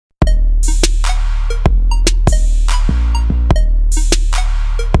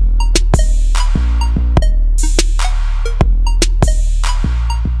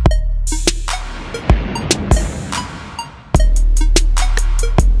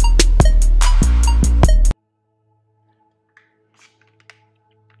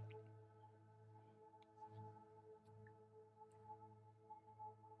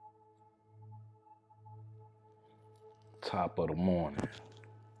Top of the morning.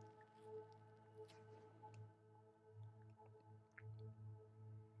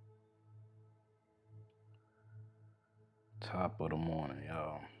 Top of the morning,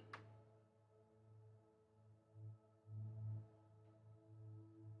 y'all.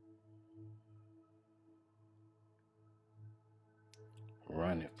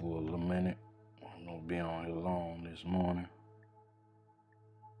 Running for a little minute. I'm gonna be on here long this morning.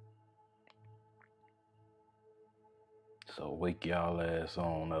 So wake y'all ass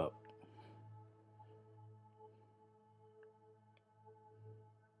on up.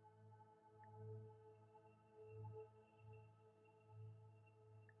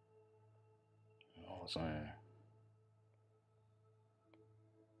 You know what I'm saying?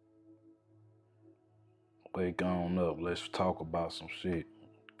 Wake on up. Let's talk about some shit.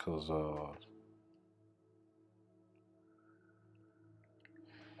 Cause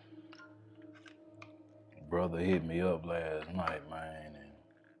brother hit me up last night, man, and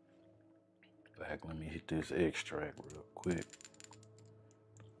in fact, let me hit this extract real quick.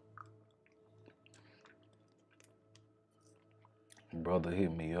 Brother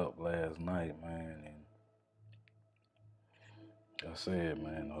hit me up last night, man, and I said,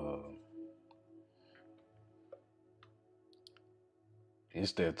 man,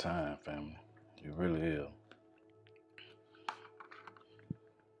 it's that time, family. It really is.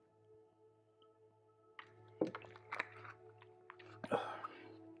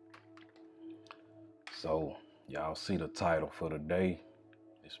 So, y'all see the title for the day.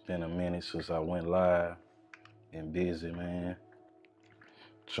 It's been a minute since I went live. Been busy, man.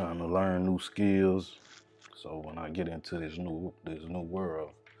 Trying to learn new skills. So when I get into this new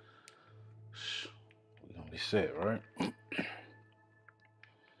world, we're gonna be set, right?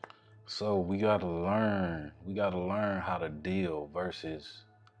 So we gotta learn how to deal versus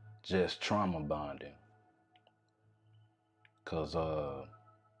just trauma bonding. Cause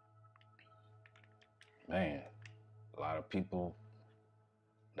man, a lot of people,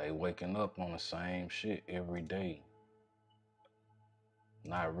 they waking up on the same shit every day,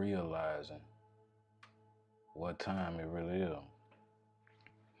 not realizing what time it really is.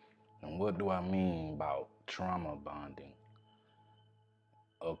 And what do I mean about trauma bonding?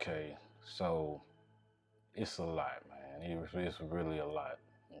 Okay, so it's a lot, man. It's really a lot.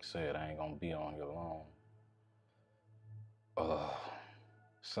 I said I ain't gonna be on here long.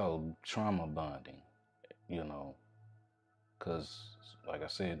 So trauma bonding, you know, cause like I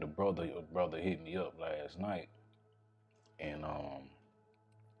said, the brother hit me up last night, and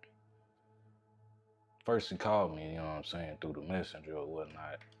first he called me, you know what I'm saying, through the messenger or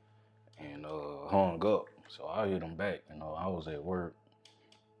whatnot, and hung up. So I hit him back, you know, I was at work,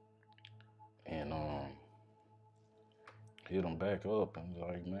 and hit him back up and was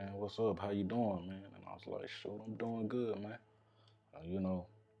like, man, what's up? How you doing, man? And I was like, sure, I'm doing good, man. You know,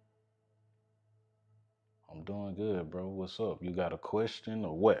 I'm doing good, bro. What's up? You got a question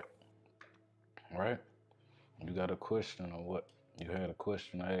or what? Right? You got a question or what? You had a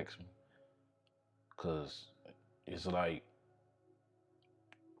question to ask me. Cause it's like,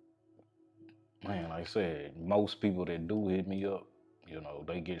 man, like I said, most people that do hit me up, you know,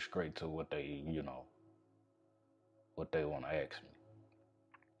 they get straight to what they, you know, what they want to ask me.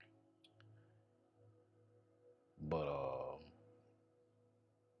 But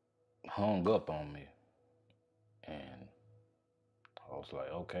hung up on me, and I was like,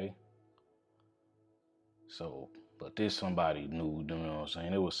 okay. So, but this somebody new, you know what I'm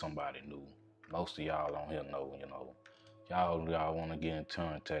saying? It was somebody new. Most of y'all on here know, you know. Y'all want to get in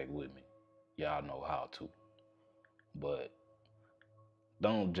contact with me. Y'all know how to. But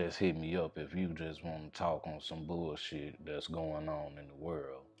don't just hit me up if you just want to talk on some bullshit that's going on in the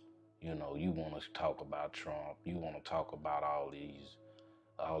world. You know, you want to talk about Trump. You want to talk about all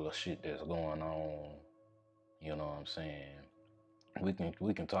the shit that's going on. You know what I'm saying?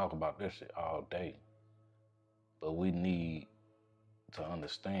 We can talk about this shit all day, but we need to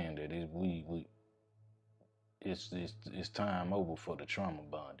understand that it's time over for the trauma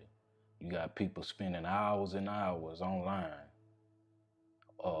bonding. You got people spending hours and hours online,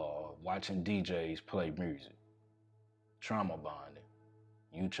 watching DJs play music, trauma bonding.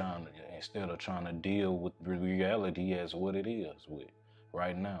 You trying to, instead of trying to deal with reality as what it is with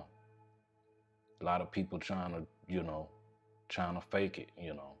right now. A lot of people trying to, you know, trying to fake it,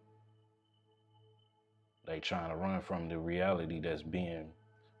 you know. They trying to run from the reality that's being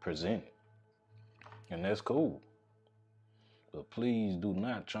presented. And that's cool. But please do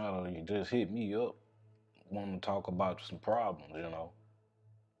not try to just hit me up wanting to talk about some problems, you know.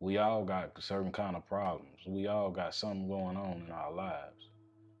 We all got certain kind of problems. We all got something going on in our lives.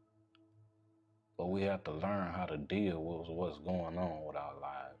 But we have to learn how to deal with what's going on with our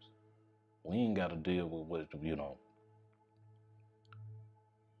lives. We ain't got to deal with what,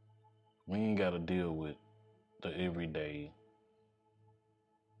 we ain't got to deal with the everyday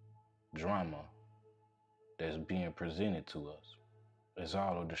drama that's being presented to us. It's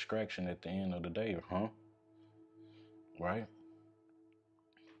all a distraction at the end of the day, huh? Right?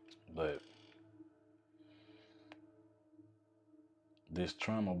 But this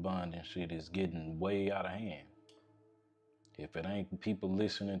trauma bonding shit is getting way out of hand. If it ain't people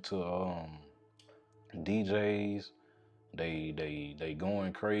listening to DJs, they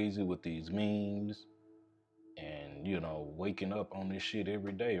going crazy with these memes and waking up on this shit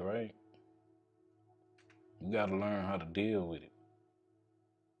every day, right? You gotta learn how to deal with it.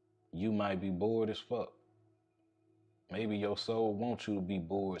 You might be bored as fuck. Maybe your soul wants you to be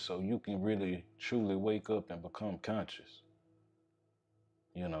bored so you can really truly wake up and become conscious.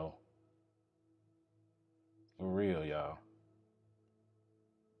 You know, for real, y'all.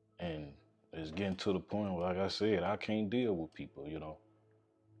 And it's getting to the point where, like I said, I can't deal with people.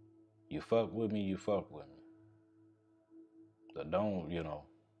 You fuck with me, you fuck with me. But don't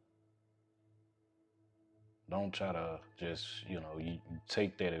try to just, you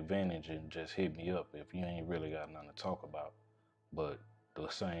take that advantage and just hit me up if you ain't really got nothing to talk about. But the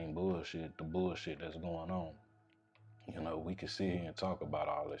same bullshit, the bullshit that's going on, we could sit here and talk about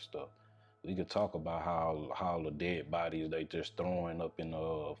all this stuff. We could talk about how the dead bodies they just throwing up in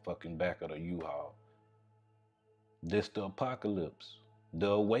the fucking back of the U-Haul. This the apocalypse, the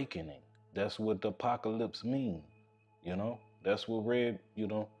awakening. That's what the apocalypse mean. That's what red.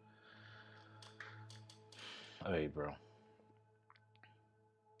 Hey, bro.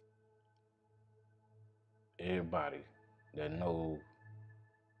 Everybody that know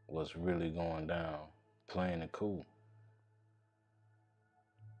what's really going down, playing it cool.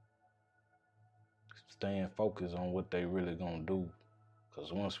 Staying focused on what they really gonna do.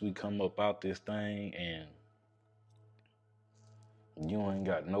 Cause once we come up out this thing and you ain't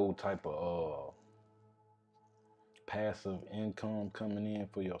got no type of passive income coming in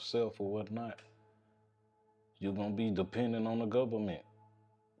for yourself or whatnot, you're gonna be dependent on the government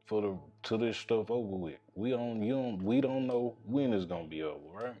till this stuff over with. We don't know when it's gonna be over,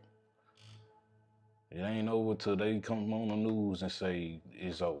 right? It ain't over till they come on the news and say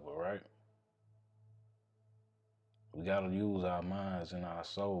it's over, right? We gotta use our minds and our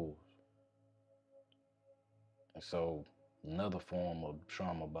souls. And so another form of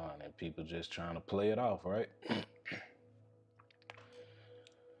trauma bonding, people just trying to play it off, right?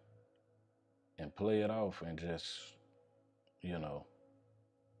 And play it off and just, you know,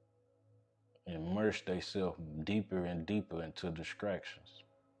 immerse themselves deeper and deeper into distractions.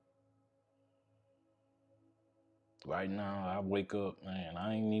 Right now, I wake up, man,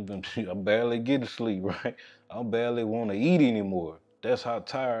 I barely get to sleep, right? I barely want to eat anymore. That's how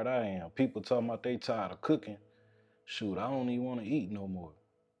tired I am. People talking about they tired of cooking. Shoot, I don't even want to eat no more.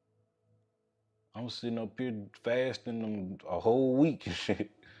 I'm sitting up here fasting them a whole week and shit.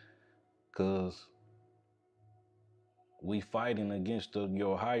 Cause we fighting against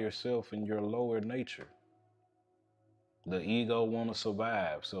your higher self and your lower nature. The ego want to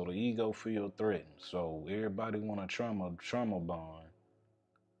survive, so the ego feel threatened. So everybody want a trauma bond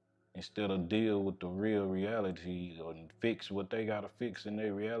instead of deal with the real reality and fix what they gotta fix in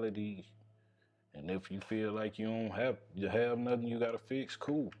their reality. And if you feel like you have nothing you gotta fix,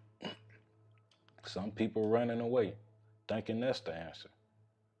 cool. Some people running away, thinking that's the answer.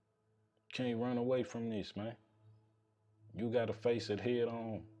 Can't run away from this, man. You gotta face it head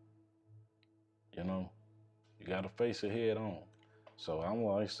on. You know, you gotta face it head on. So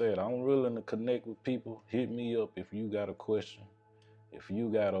like I said, I'm willing to connect with people. Hit me up if you got a question. If you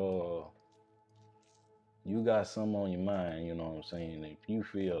got something on your mind, you know what I'm saying? If you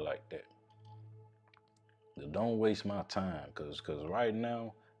feel like that, don't waste my time, cause right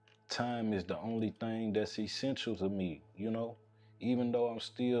now, time is the only thing that's essential to me. Even though I'm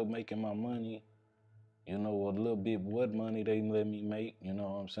still making my money, a little bit what money they let me make. You know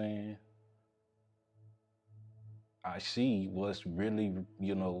what I'm saying? I see what's really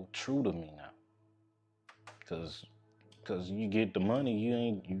true to me now, cause you get the money,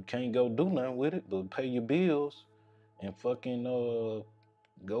 you can't go do nothing with it but pay your bills and fucking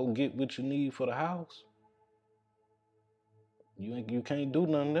go get what you need for the house. You can't do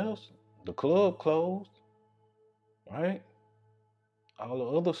nothing else. The club closed, right? All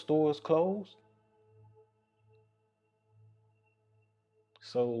the other stores closed.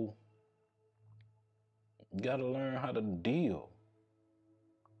 So you gotta learn how to deal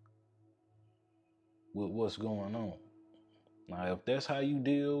with what's going on. Now, if that's how you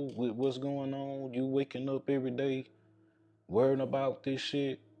deal with what's going on, you waking up every day worrying about this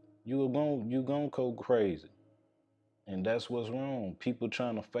shit, you gonna go crazy. And that's what's wrong. People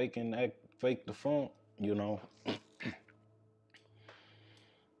trying to fake and act fake the funk, you know,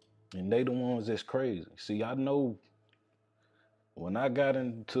 and they the ones that's crazy. See, I know when I got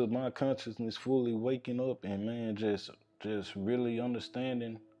into my consciousness fully waking up and man just really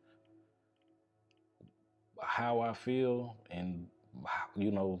understanding how I feel and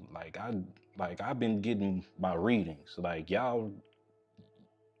like I've been getting my readings. Like y'all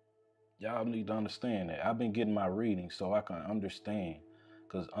need to understand that. I've been getting my readings so I can understand.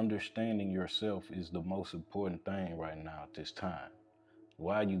 Because understanding yourself is the most important thing right now at this time.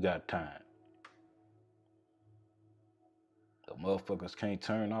 Why you got time? The motherfuckers can't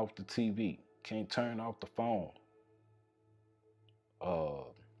turn off the TV, can't turn off the phone, uh,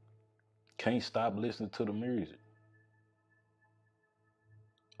 can't stop listening to the music.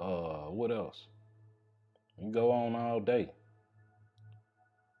 What else? You go on all day,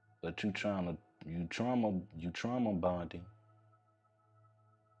 but you trauma bonding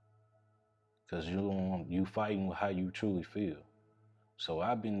because you fighting with how you truly feel. So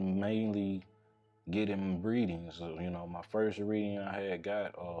I've been mainly getting readings. My first reading I had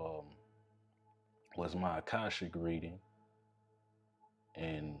got was my Akashic reading,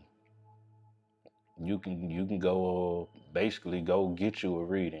 and you can go basically go get you a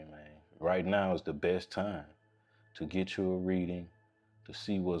reading, man. Right now is the best time to get you a reading to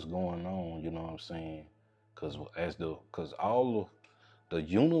see what's going on. You know what I'm saying? Because all of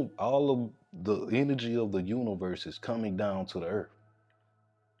the energy of the universe is coming down to the earth,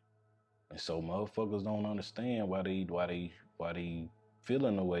 and so motherfuckers don't understand why they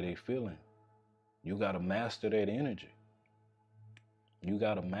feeling the way they feeling. You gotta master that energy. You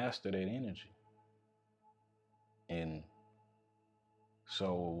gotta master that energy. And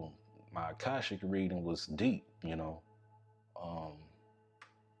so my Akashic reading was deep, you know. Um,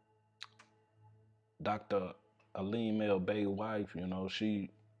 Dr. Alim El Bay wife,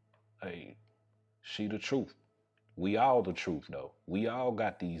 hey, she the truth. We all the truth though. We all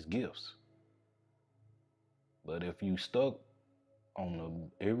got these gifts. But if you stuck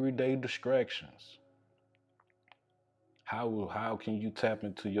on the everyday distractions, how can you tap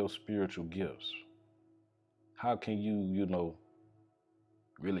into your spiritual gifts? How can you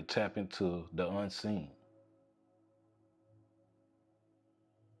really tap into the unseen?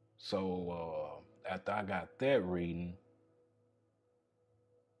 So after I got that reading,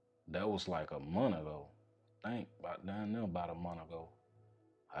 that was like a month ago. I think about down there about a month ago.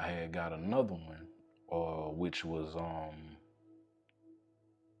 I had got another one, which was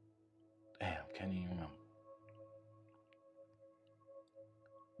damn, can't even remember.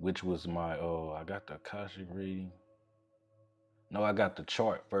 Which was my I got the Akashic reading. No, I got the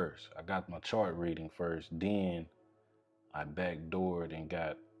chart first. I got my chart reading first. Then I backdoored and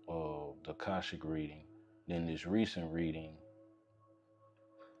got the Akashic reading. Then this recent reading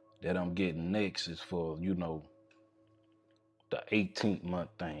that I'm getting next is for, the 18th month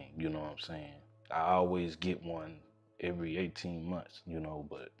thing, you know what I'm saying? I always get one every 18 months,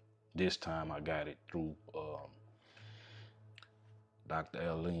 but this time I got it through Dr.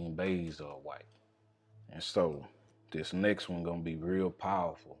 Eileen Bay's wife. And so this next one gonna be real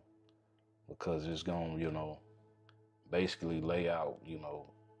powerful because it's gonna, basically lay out,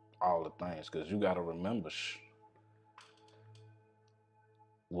 all the things. Cause you gotta remember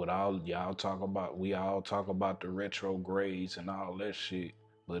what all y'all talk about, we all talk about the retrogrades and all that shit,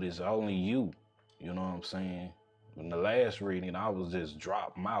 but it's only you. You know what I'm saying? In the last reading, I was just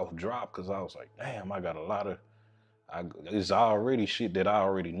mouth drop, because I was like, damn, I got a lot of, it's already shit that I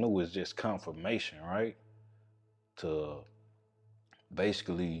already knew. It's just confirmation, right? To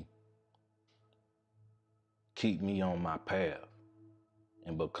basically keep me on my path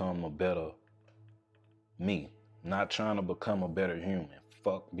and become a better me. Not trying to become a better human.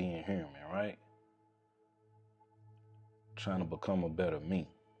 Fuck being human, right? Trying to become a better me.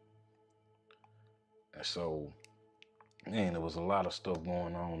 And so, man, there was a lot of stuff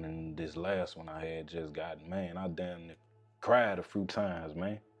going on in this last one I had just got. Man, I damn near cried a few times,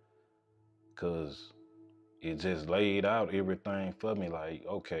 man. Cause it just laid out everything for me like,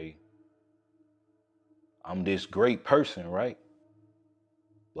 okay, I'm this great person, right?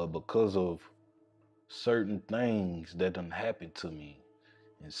 But because of certain things that done happened to me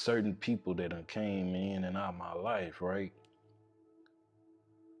and certain people that done came in and out of my life, right?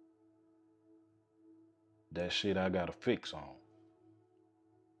 That shit I gotta fix on.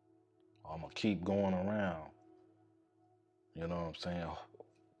 I'm gonna keep going around, you know what I'm saying,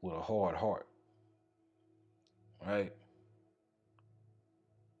 with a hard heart, right?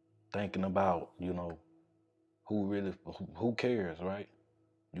 thinking about, who cares, right?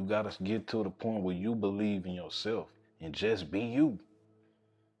 You gotta get to the point where you believe in yourself and just be you.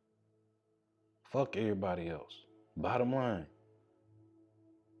 Fuck everybody else. Bottom line,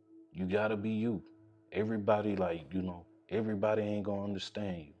 you gotta be you. Everybody, everybody ain't gonna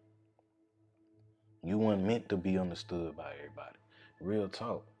understand you. You weren't meant to be understood by everybody. Real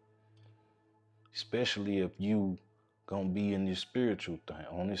talk. Especially if you gonna be in this spiritual thing,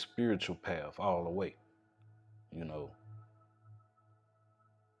 on this spiritual path all the way. You know,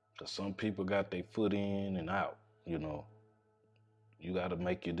 cause some people got their foot in and out. You know, you gotta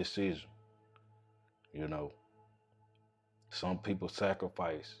make your decision. You know, some people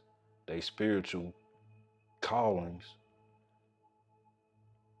sacrifice their spiritual callings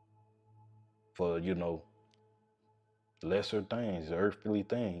for, lesser things, earthly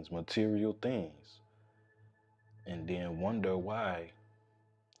things, material things, and then wonder why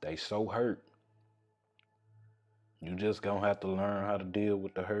they so hurt. You just gonna have to learn how to deal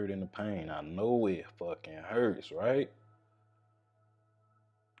with the hurt and the pain. I know it fucking hurts, right?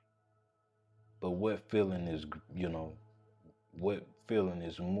 But what feeling is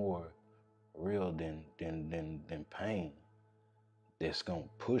more real than pain? That's gonna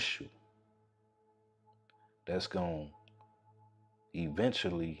push you. That's gonna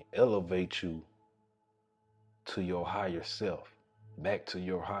eventually elevate you to your higher self, back to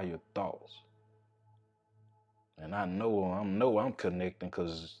your higher thoughts. And I'm connecting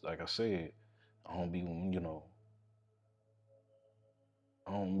because, like I said, I don't be,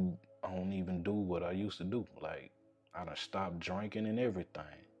 I don't even do what I used to do. Like, I done stopped drinking and everything,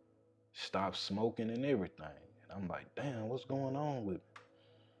 stopped smoking and everything. And I'm like, damn, what's going on with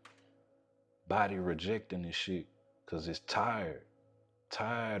body rejecting this shit? Because it's tired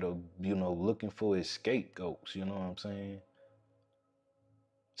of, looking for its scapegoats, you know what I'm saying?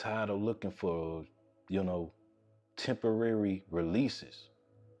 Tired of looking for, you know, temporary releases.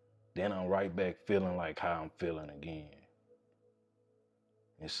 Then I'm right back feeling like how I'm feeling again.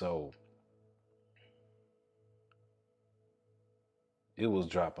 And so it was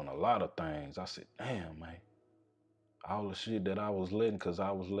dropping a lot of things. I said, damn, man, all the shit that I was letting, because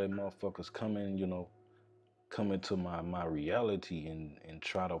I was letting motherfuckers come into my reality and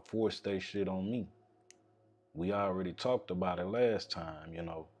try to force their shit on me. We already talked about it last time,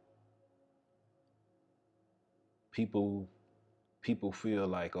 People feel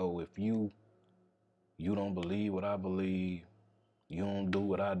like, oh, if you don't believe what I believe, you don't do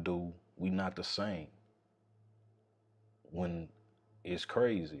what I do, we not the same. When it's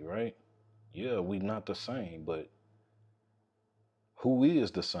crazy, right? Yeah, we not the same, but who is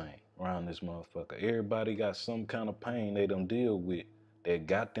the same around this motherfucker? Everybody got some kind of pain they done deal with that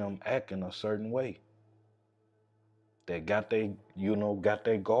got them acting a certain way. That got got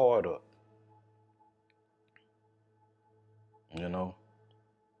their guard up. You know?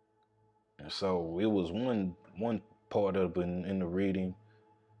 And so it was one part of it in the reading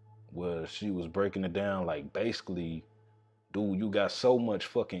where she was breaking it down like, basically, dude, you got so much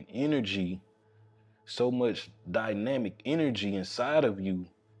fucking energy, so much dynamic energy inside of you,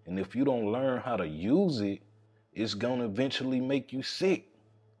 and if you don't learn how to use it, it's gonna eventually make you sick.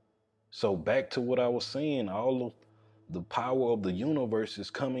 So back to what I was saying, all of the power of the universe is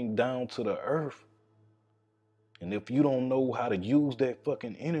coming down to the earth. And if you don't know how to use that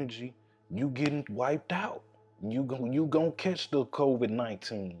fucking energy, you getting wiped out. You gonna catch the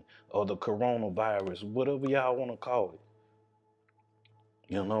COVID-19 or the coronavirus, whatever y'all want to call it.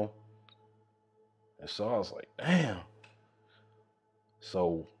 You know? And so I was like, damn.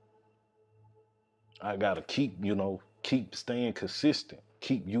 So I gotta keep staying consistent,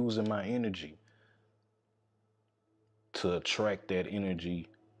 keep using my energy to attract that energy,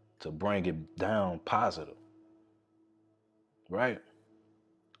 to bring it down positive. Right?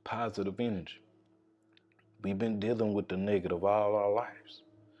 Positive energy. We've been dealing with the negative all our lives.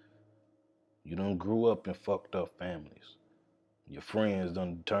 You done grew up in fucked up families. Your friends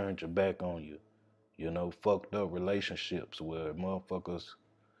done turned your back on you. Fucked up relationships where motherfuckers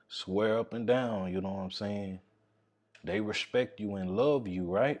swear up and down, you know what I'm saying? They respect you and love you,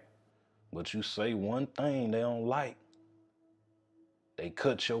 right? But you say one thing they don't like, they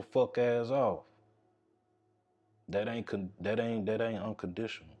cut your fuck ass off. That ain't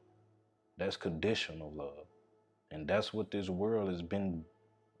unconditional. That's conditional love. And that's what this world has been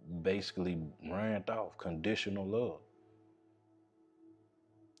basically ran off, conditional love.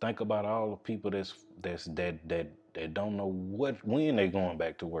 Think about all the people that don't know when they going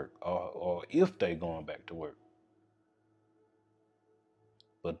back to work or if they going back to work.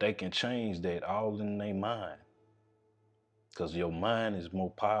 But they can change that all in their mind. Because your mind is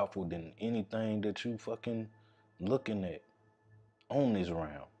more powerful than anything that you fucking looking at on this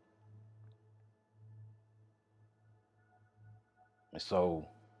round. And so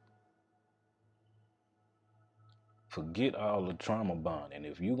forget all the trauma bond. And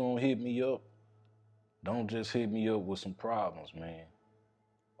if you gonna hit me up, don't just hit me up with some problems, man.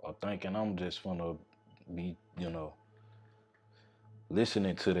 Or thinking I'm just gonna be,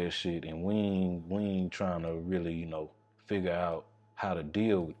 listening to that shit and we ain't trying to really, figure out how to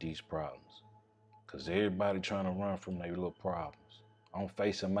deal with these problems. Cause everybody trying to run from their little problems. I'm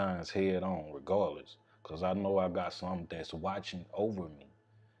facing mine head on regardless. Cause I know I got something that's watching over me.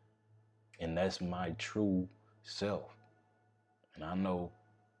 And that's my true self. And I know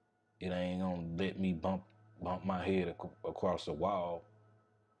it ain't gonna let me bump my head across the wall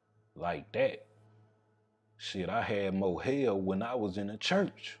like that. Shit, I had more hell when I was in the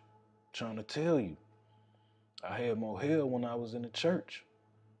church. Trying to tell you. I had more hell when I was in the church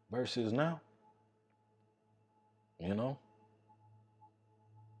versus now. You know?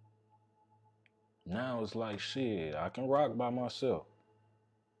 Now it's like, shit, I can rock by myself.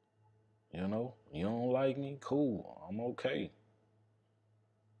 You know? You don't like me? Cool. I'm okay.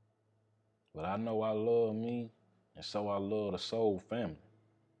 But I know I love me, and so I love the soul family.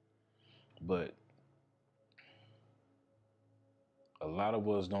 But a lot of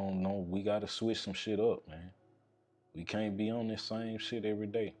us don't know. We got to switch some shit up, man. We can't be on this same shit every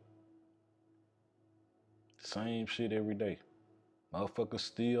day. Same shit every day. Motherfuckers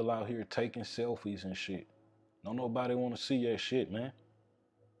still out here taking selfies and shit. Don't nobody want to see that shit, man.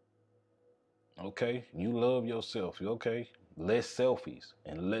 Okay, you love yourself. Okay, less selfies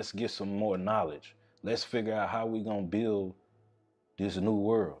and let's get some more knowledge. Let's figure out how we gonna build this new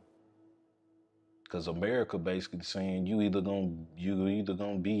world. Cause America basically saying you either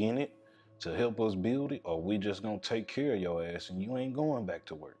gonna be in it to help us build it, or we just gonna take care of your ass and you ain't going back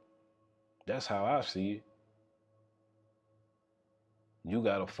to work. That's how I see it. You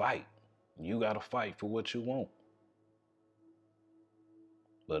gotta fight. You gotta fight for what you want.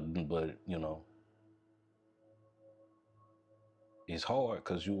 But it's hard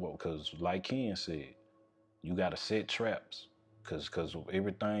cause like Ken said, you gotta set traps. Cause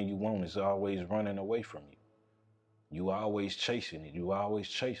everything you want is always running away from you. You always chasing it. You always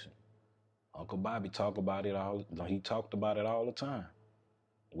chasing. Uncle Bobby talked about it all. He talked about it all the time.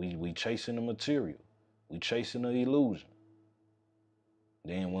 We chasing the material. We chasing the illusion.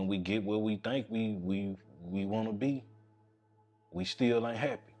 Then when we get where we think we want to be, we still ain't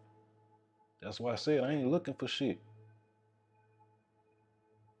happy. That's why I said I ain't looking for shit.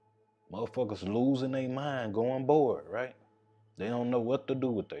 Motherfuckers losing their mind, going bored, right? They don't know what to do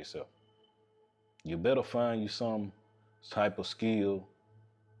with themselves. You better find you some type of skill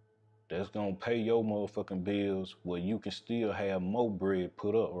that's gonna pay your motherfucking bills where you can still have more bread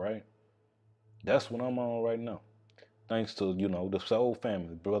put up, right? That's what I'm on right now. Thanks to, the soul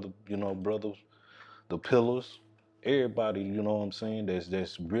family, brothers, the pillars, everybody, you know what I'm saying,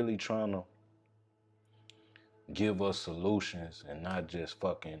 that's really trying to give us solutions and not just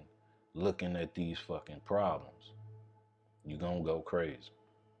fucking looking at these fucking problems. You gonna go crazy.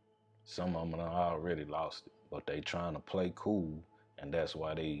 Some of them are already lost it, but they trying to play cool, and that's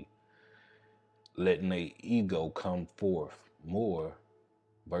why they letting their ego come forth more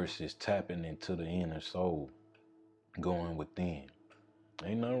versus tapping into the inner soul, going within.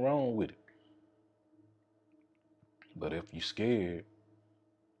 Ain't nothing wrong with it. But if you scared,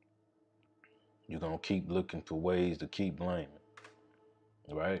 you're gonna keep looking for ways to keep blaming,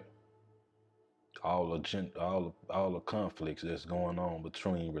 right? All the conflicts that's going on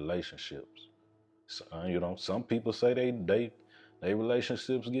between relationships. So, some people say they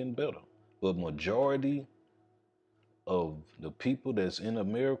relationships getting better, but majority of the people that's in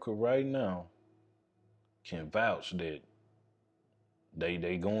America right now can vouch that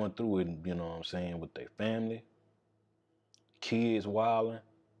they going through it, you know what I'm saying, with their family, kids wilding,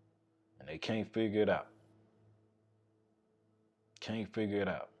 and they can't figure it out. Can't figure it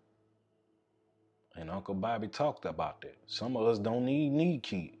out. And Uncle Bobby talked about that. Some of us don't need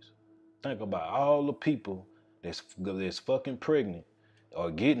kids. Think about all the people that's fucking pregnant or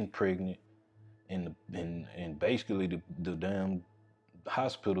getting pregnant, and basically the damn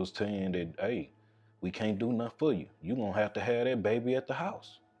hospitals saying that, hey, we can't do nothing for you. You gonna have to have that baby at the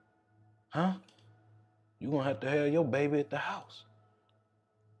house. Huh? You gonna have to have your baby at the house.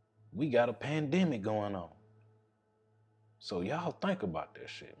 We got a pandemic going on. So y'all think about that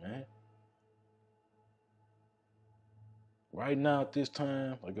shit, man. Right now at this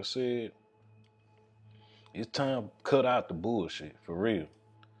time, like I said, it's time to cut out the bullshit, for real.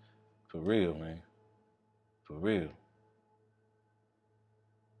 For real, man. For real.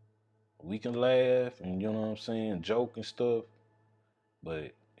 We can laugh and, you know what I'm saying, joke and stuff,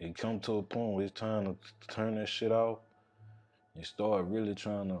 but it come to a point where it's time to turn that shit off and start really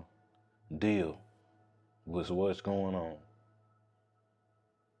trying to deal with what's going on.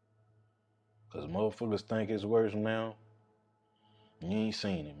 Cause motherfuckers think it's worse now. You ain't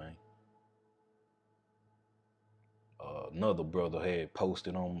seen it, man. Another brother had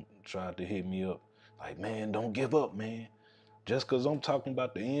posted tried to hit me up. Like, man, don't give up, man. Just cause I'm talking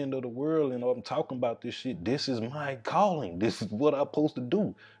about the end of the world and I'm talking about this shit, this is my calling. This is what I'm supposed to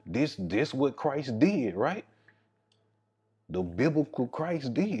do. This what Christ did, right? The biblical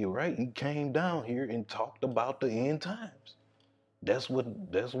Christ did, right? He came down here and talked about the end times. That's what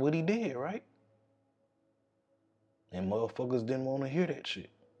he did, right? And motherfuckers didn't want to hear that shit.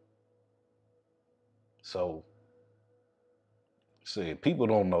 So, say people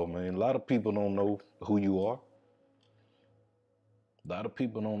don't know, man. A lot of people don't know who you are. A lot of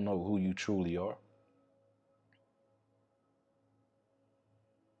people don't know who you truly are.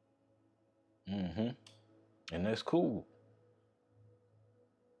 Mm-hmm. And that's cool.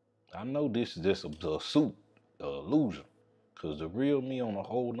 I know this is just a suit, a illusion. Cause the real me on a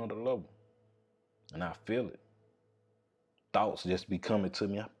whole nother level. And I feel it. Thoughts just be coming to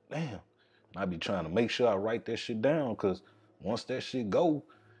me. Damn. I be trying to make sure I write that shit down. Cause once that shit go,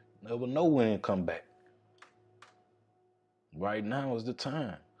 never know when it come back. Right now is the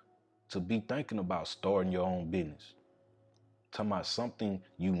time to be thinking about starting your own business. Talking about something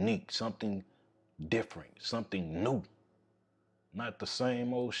unique, something different, something new. Not the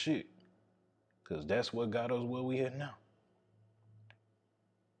same old shit. Cause that's what got us where we at now.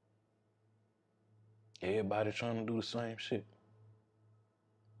 Everybody trying to do the same shit.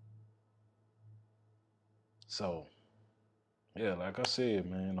 So, yeah, like I said,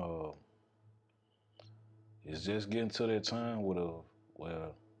 man, it's just getting to that time where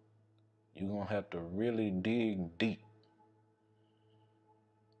you're gonna have to really dig deep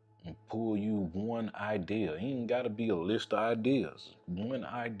and pull you one idea. It ain't gotta be a list of ideas. One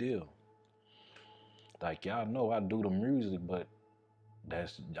idea. Like y'all know I do the music, but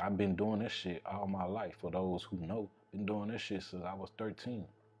I've been doing this shit all my life. For those who know, been doing this shit since I was 13.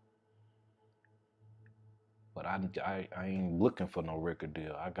 But I ain't looking for no record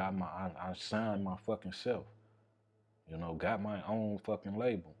deal. I signed my fucking self. You know, got my own fucking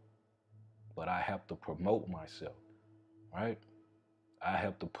label. But I have to promote myself, right? I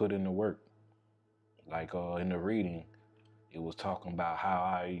have to put in the work. Like in the reading, it was talking about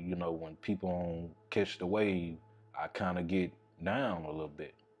how when people on catch the wave, I kind of get down a little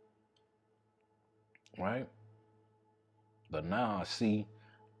bit, right? But now I see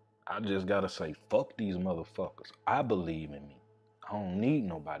I just gotta say, fuck these motherfuckers. I believe in me. I don't need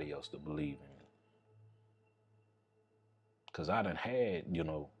nobody else to believe in me. Cause I done had,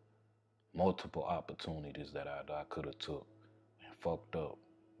 multiple opportunities that I could have took and fucked up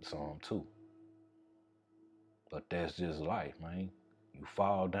some too. But that's just life, man. You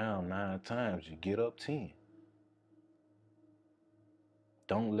fall down 9 times, you get up 10.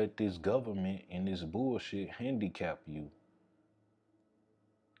 Don't let this government and this bullshit handicap you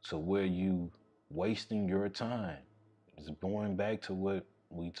to where you wasting your time. It's going back to what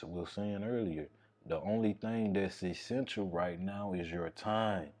we were saying earlier. The only thing that's essential right now is your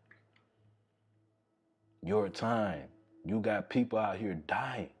time. Your time. You got people out here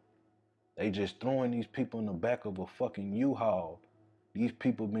dying. They just throwing these people in the back of a fucking U-Haul. These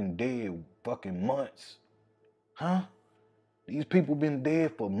people been dead fucking months. Huh? These people been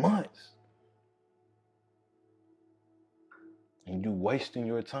dead for months. And you wasting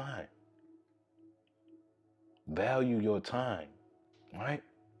your time. Value your time, right?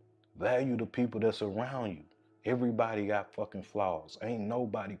 Value the people that's around you. Everybody got fucking flaws. Ain't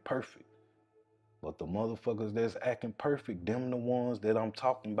nobody perfect. But the motherfuckers that's acting perfect, them the ones that I'm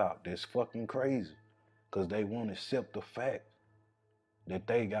talking about that's fucking crazy. Cause they won't accept the fact that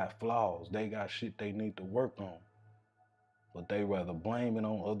they got flaws. They got shit they need to work on. But they rather blame it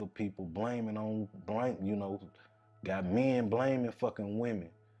on other people, got men blaming fucking women.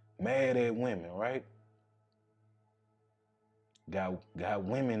 Mad at women, right? Got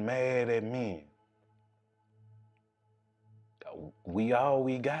women mad at men. We all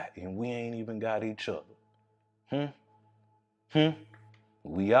we got, and we ain't even got each other.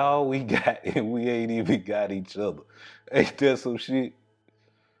 We all we got, and we ain't even got each other. Ain't that some shit?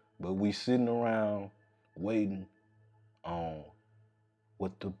 But we sitting around waiting on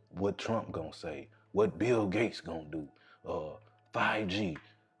what Trump gonna say, what Bill Gates gonna do, 5G,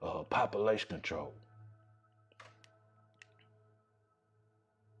 population control.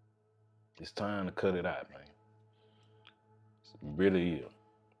 It's time to cut it out, man. It really is.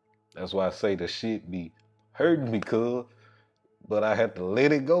 That's why I say the shit be hurting me, cuz. But I had to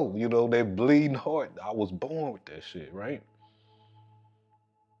let it go. You know, that bleeding heart. I was born with that shit, right?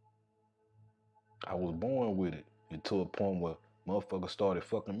 I was born with it. And to a point where motherfuckers started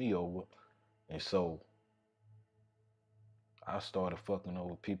fucking me over. And so I started fucking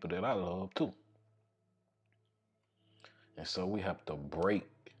over people that I love too. And so we have to break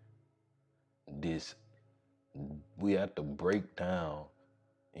this. We have to break down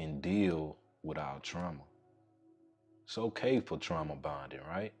and deal with our trauma. It's okay for trauma bonding,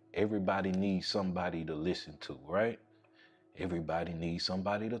 right? Everybody needs somebody to listen to, right? Everybody needs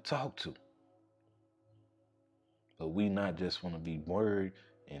somebody to talk to. But we not just want to be worried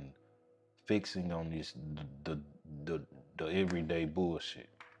and fixing on this the, the everyday bullshit.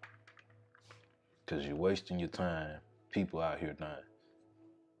 Cause you're wasting your time. People out here dying.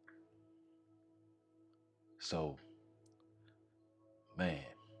 So, man,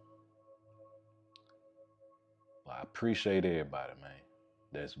 well, I appreciate everybody, man.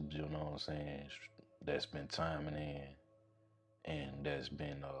 That's, you know what I'm saying, that's been timing in and that's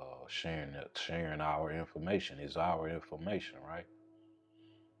been sharing our information. It's our information, right?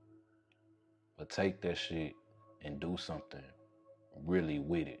 But take that shit and do something really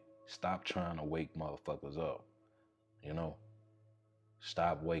with it. Stop trying to wake motherfuckers up. You know?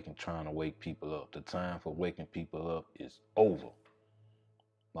 Stop trying to wake people up. The time for waking people up is over.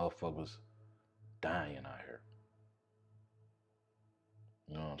 Motherfuckers dying out here.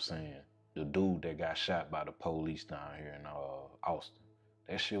 You know what I'm saying? The dude that got shot by the police down here in Austin.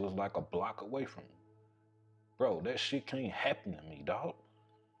 That shit was like a block away from me. Bro, that shit can't happen to me, dog.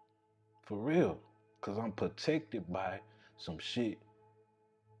 For real. Cause I'm protected by some shit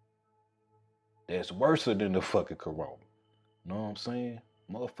that's worse than the fucking corona. You know what I'm saying?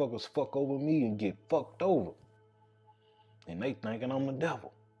 Motherfuckers fuck over me and get fucked over. And they thinking I'm the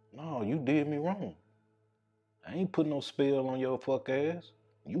devil. No, you did me wrong. I ain't put no spell on your fuck ass.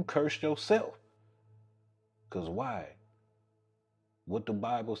 You cursed yourself. Cause why? What the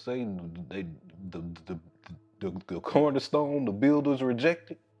Bible say? They, the cornerstone, the builders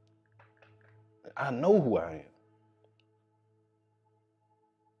rejected. I know who I am.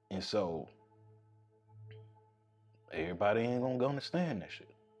 And so, everybody ain't gonna understand that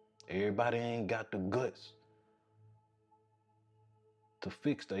shit. Everybody ain't got the guts to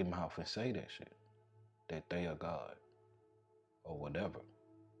fix their mouth and say that shit. That they are God. Or whatever.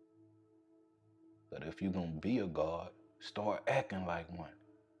 But if you gonna be a God, start acting like one.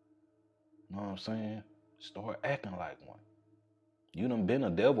 You know what I'm saying? Start acting like one. You done been a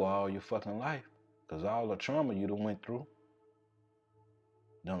devil all your fucking life. Cause all the trauma you done went through.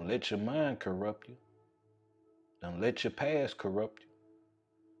 Don't let your mind corrupt you. Don't let your past corrupt you.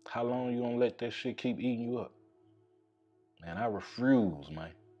 How long you gonna let that shit keep eating you up? Man, I refuse,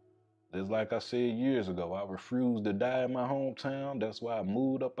 man. Just like I said years ago, I refuse to die in my hometown. That's why I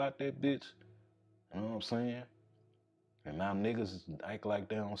moved up out that bitch. You know what I'm saying? And now niggas act like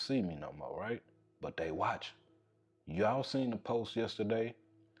they don't see me no more, right? But they watch. Y'all seen the post yesterday?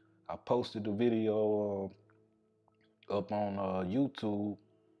 I posted the video up on YouTube.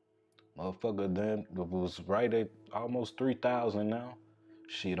 Motherfucker then was right at almost 3,000 now.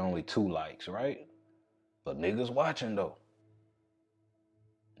 Shit, only 2 likes, right? But niggas watching though.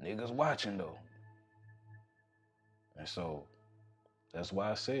 Niggas watching though. And so that's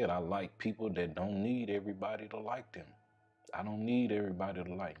why I said I like people that don't need everybody to like them. I don't need everybody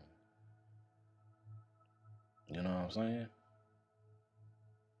to like me. You know what I'm saying?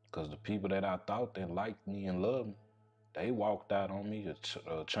 Because the people that I thought that liked me and loved me, they walked out on me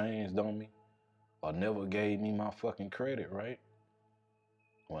or changed on me or never gave me my fucking credit, right?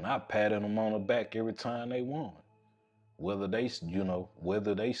 When I patted them on the back every time they won, whether they seen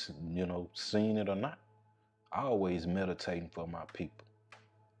it or not, I always meditating for my people.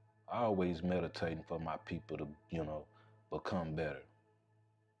 I always meditating for my people to, become better.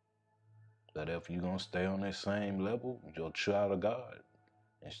 But if you're going to stay on that same level, you're a child of God.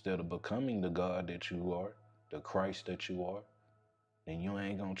 Instead of becoming the God that you are, the Christ that you are, then you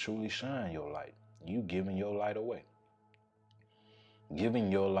ain't going to truly shine your light. You giving your light away.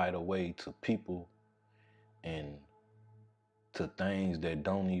 Giving your light away to people and to things that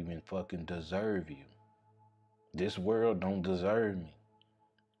don't even fucking deserve you. This world don't deserve me.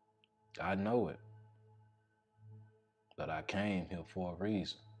 I know it. But I came here for a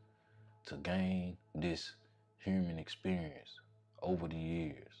reason. To gain this human experience over the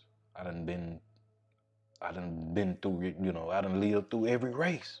years. I done been through it, I done lived through every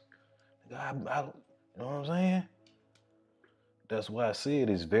race. You know what I'm saying? That's why I said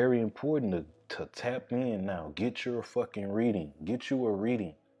it's very important to tap in now. Get your fucking reading. Get you a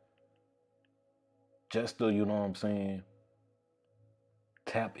reading. just to, you know what I'm saying,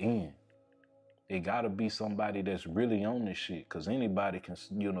 tap in. It gotta be somebody that's really on this shit, cause anybody can,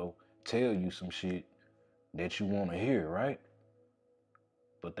 you know, tell you some shit that you want to hear, right?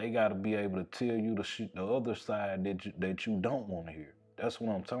 But they gotta be able to tell you the shit, the other side that you don't want to hear. That's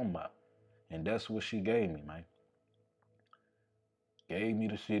what I'm talking about, and that's what she gave me, man. Gave me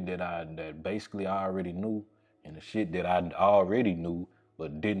the shit that basically I already knew, and the shit that I already knew,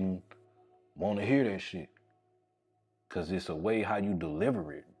 but didn't want to hear that shit, cause it's a way how you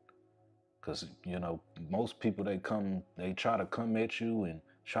deliver it. Cause you know most people they try to come at you and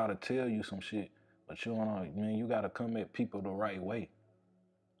try to tell you some shit, but you know, man, you gotta come at people the right way,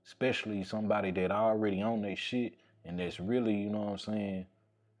 especially somebody that already on their shit and that's really, you know what I'm saying,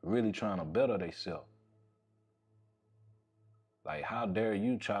 really trying to better themselves. Like, how dare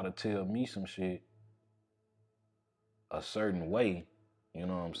you try to tell me some shit a certain way, you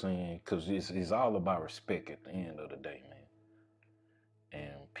know what I'm saying? Cause it's all about respect at the end of the day, man.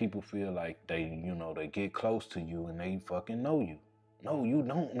 And people feel like they, you know, they get close to you and they fucking know you. No, you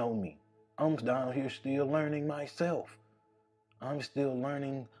don't know me. I'm down here still learning myself. I'm still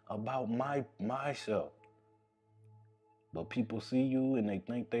learning about myself. But people see you and they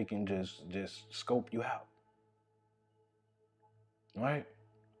think they can just scope you out. Right?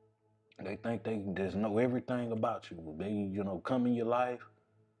 They think they just know everything about you. They, you know, come in your life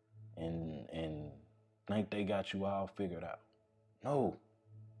and think they got you all figured out. No,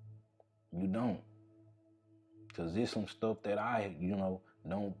 you don't. Cause there's some stuff that I, you know,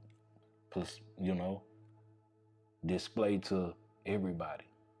 don't, you know, display to everybody.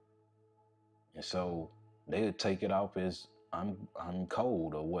 And so they'll take it off as I'm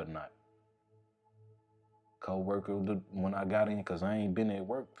cold or whatnot. Co-worker when I got in, cause I ain't been at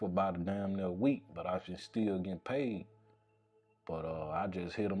work for about a damn near week, but I should still get paid. But I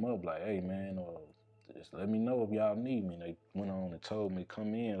just hit them up like, hey man, just let me know if y'all need me. And they went on and told me to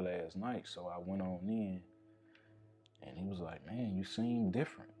come in last night, so I went on in, and he was like, man, you seem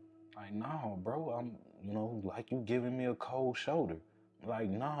different. Like, nah, bro, I'm, you know, like you giving me a cold shoulder. Like,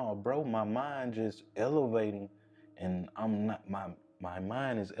 nah, bro, my mind just elevating, and I'm not my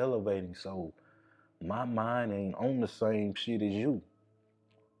mind is elevating, so my mind ain't on the same shit as you.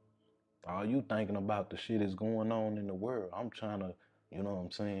 All you thinking about the shit is going on in the world. I'm trying to, you know what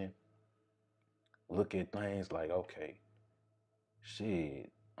I'm saying, look at things like, okay,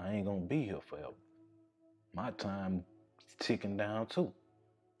 shit, I ain't gonna be here forever. My time ticking down too.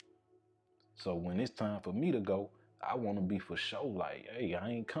 So when it's time for me to go, I want to be for sure like, hey, I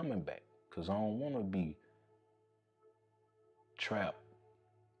ain't coming back, because I don't want to be trapped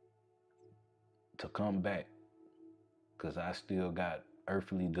to come back, because I still got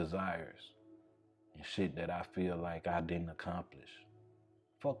earthly desires and shit that I feel like I didn't accomplish.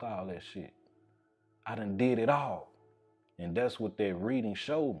 Fuck all that shit. I done did it all. And that's what that reading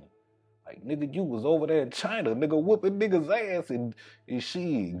showed me. Like, nigga, you was over there in China, nigga, whooping niggas' ass and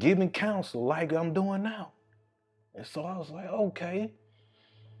shit, giving counsel like I'm doing now. And so I was like, okay.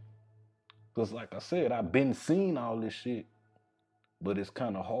 Because like I said, I've been seeing all this shit, but it's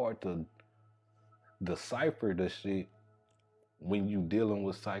kind of hard to decipher this shit when you dealing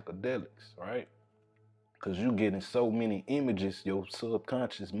with psychedelics, right? Because you getting so many images, your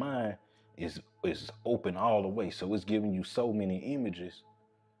subconscious mind is open all the way. So it's giving you so many images.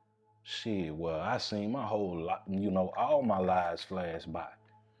 Shit, well, I seen my whole lot, you know, all my lives flash by.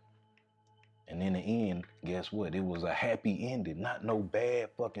 And in the end, guess what? It was a happy ending, not no bad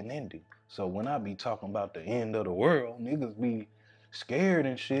fucking ending. So when I be talking about the end of the world, niggas be scared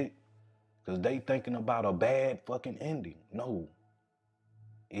and shit because they thinking about a bad fucking ending. No,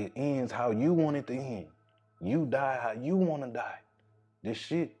 it ends how you want it to end. You die how you want to die. This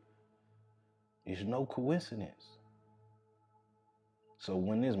shit is no coincidence. So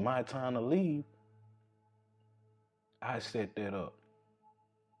when it's my time to leave, I set that up.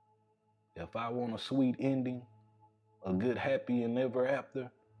 If I want a sweet ending, a good happy and ever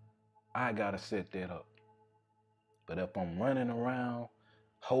after, I gotta set that up. But if I'm running around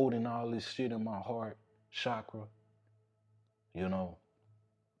holding all this shit in my heart, chakra, you know,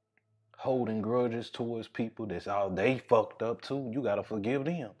 holding grudges towards people that's all they fucked up too, you gotta forgive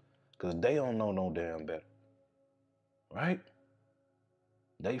them. Cause they don't know no damn better. Right?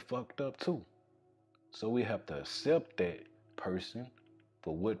 They fucked up too. So we have to accept that person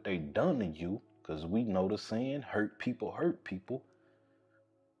for what they done to you. Cause we know the saying, hurt people hurt people.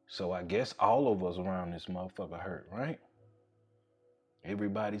 So I guess all of us around this motherfucker hurt, right?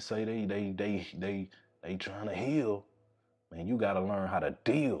 Everybody say they trying to heal. Man, you gotta learn how to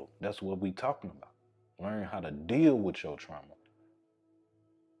deal. That's what we talking about. Learn how to deal with your trauma.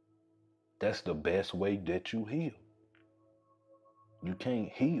 That's the best way that you heal. You can't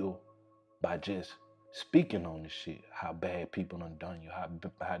heal by just speaking on this shit. How bad people done you. How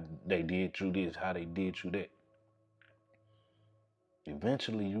they did you this. How they did you that.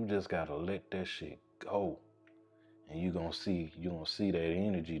 Eventually, you just gotta let that shit go, and you gonna see that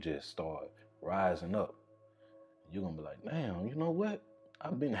energy just start rising up. You're gonna be like, damn, you know what?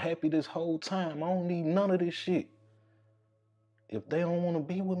 I've been happy this whole time. I don't need none of this shit. If they don't want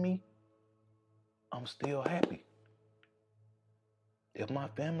to be with me, I'm still happy. If my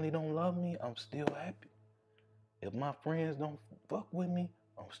family don't love me, I'm still happy. If my friends don't fuck with me,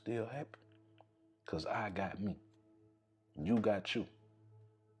 I'm still happy. Cause I got me. You got you.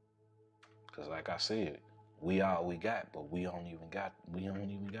 Cause like I said, we all we got, but we don't even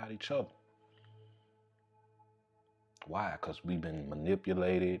got each other. Why? Cause we've been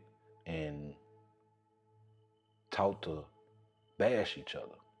manipulated and taught to bash each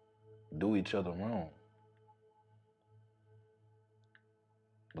other, do each other wrong.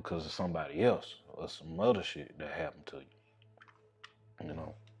 Because of somebody else or some other shit that happened to you. You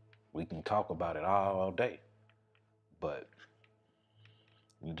know, we can talk about it all day, but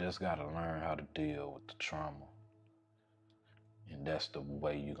you just gotta learn how to deal with the trauma. And that's the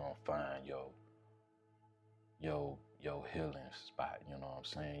way you're gonna find your healing spot, you know what I'm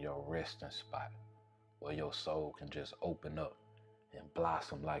saying? Your resting spot where your soul can just open up and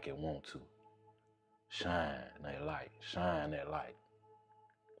blossom like it want to. Shine that light, shine that light.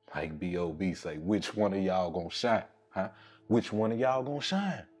 Like B.O.B. say, which one of y'all gonna shine? Huh? Which one of y'all gonna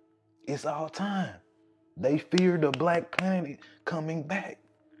shine? It's all time. They fear the Black Planet coming back.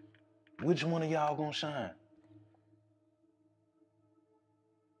 Which one of y'all gonna shine?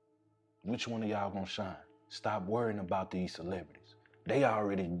 Which one of y'all gonna shine? Stop worrying about these celebrities. They done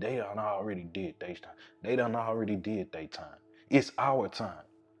already did their time. They done already did their time. It's our time.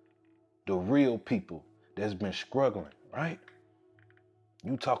 The real people that's been struggling, right?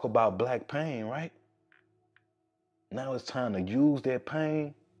 You talk about black pain, right? Now it's time to use that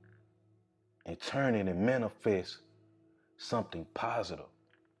pain and turn it and manifest something positive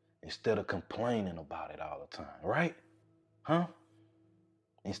instead of complaining about it all the time, right? Huh?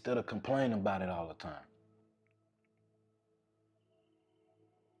 Instead of complaining about it all the time.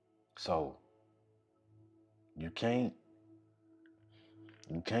 So you can't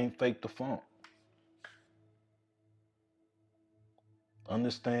fake the funk.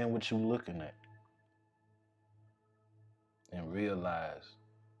 Understand what you're looking at and realize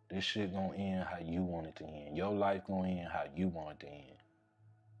this shit gonna end how you want it to end. Your life gonna end how you want it to end.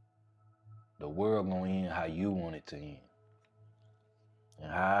 The world gonna end how you want it to end.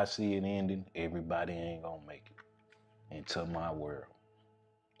 And how I see it ending, everybody ain't gonna make it into my world.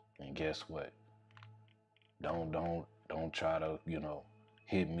 And guess what? Don't try to,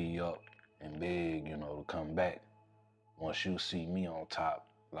 hit me up and beg, to come back. Once you see me on top,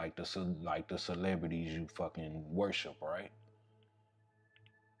 like the celebrities you fucking worship, right?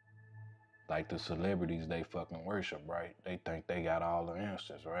 Like the celebrities they fucking worship, right? They think they got all the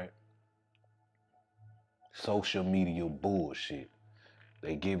answers, right? Social media bullshit.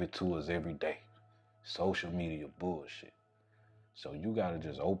 They give it to us every day. Social media bullshit. So you gotta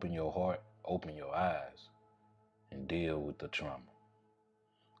just open your heart, open your eyes, and deal with the trauma.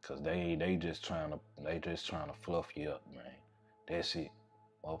 Cause they just trying to fluff you up, man. That's it.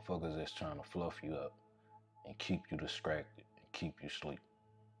 Motherfuckers just trying to fluff you up and keep you distracted and keep you asleep.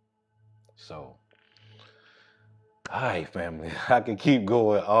 So, alright, family, I can keep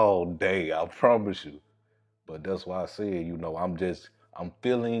going all day, I promise you. But that's why I said, I'm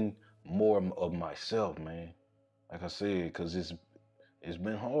feeling more of myself, man. Like I said, cause it's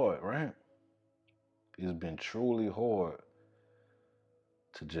been hard, right? It's been truly hard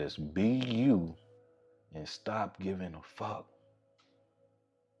to just be you and stop giving a fuck.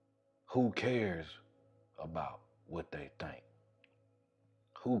 Who cares about what they think?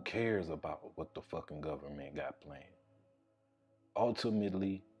 Who cares about what the fucking government got planned?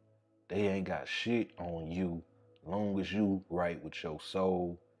 Ultimately, they ain't got shit on you long as you right with your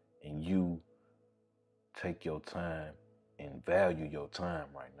soul and you take your time and value your time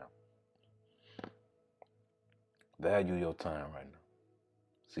right now. Value your time right now.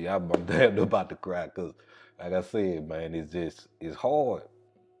 See, I'm damn about to cry because, like I said, man, it's hard.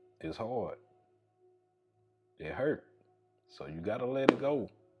 It's hard. It hurt. So you gotta let it go.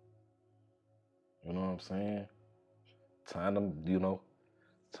 You know what I'm saying? Time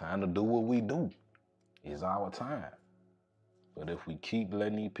to do what we do. It's our time. But if we keep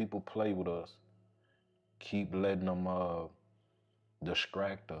letting these people play with us, keep letting them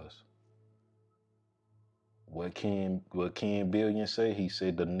distract us, What Ken Billion say? He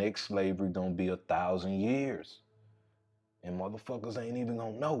said the next slavery gonna be 1,000 years. And motherfuckers ain't even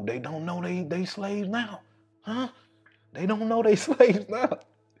gonna know. They don't know they slaves now. Huh? They don't know they slaves now.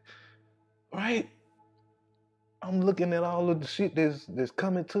 Right? I'm looking at all of the shit that's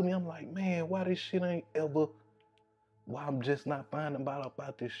coming to me. I'm like, man, why this shit ain't ever, why I'm just not finding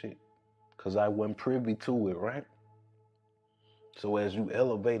about this shit? Cause I wasn't privy to it, right? So as you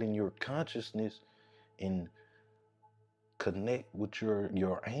elevating your consciousness and connect with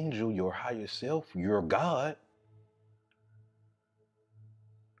your angel, your higher self, your God,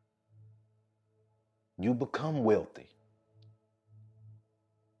 you become wealthy.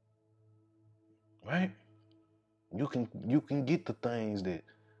 Right? You can get the things that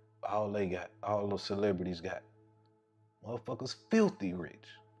all the celebrities got. Motherfuckers filthy rich.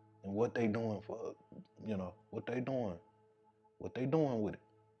 And what they doing for, what they doing. What they doing with it.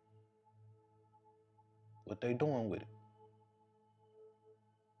 What they doing with it.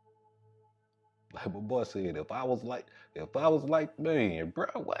 Like my boy said, if I was like, man, bro,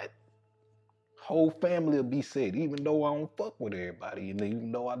 what? Whole family will be set, even though I don't fuck with everybody, and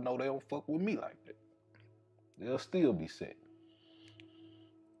even though I know they don't fuck with me like that. They'll still be set.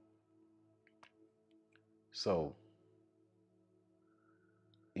 So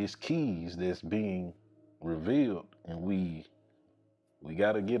it's keys that's being revealed, and we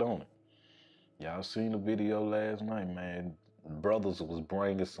gotta get on it. Y'all seen the video last night, man. Brothers was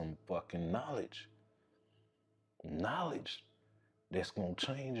bringing some fucking knowledge that's gonna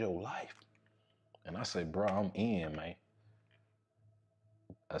change your life. And I say, bro, I'm in, man.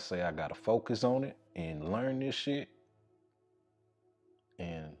 I say I gotta focus on it and learn this shit.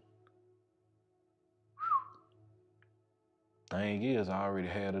 And thing is, I already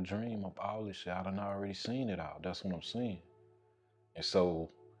had a dream of all this shit. I done already seen it all. That's what I'm saying. And so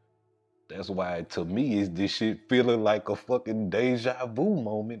that's why, to me, is this shit feeling like a fucking deja vu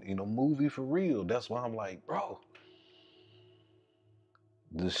moment in a movie for real. That's why I'm like, bro,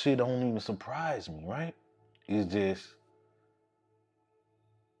 the shit don't even surprise me, right? It's just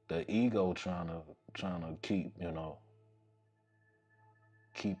the ego trying to keep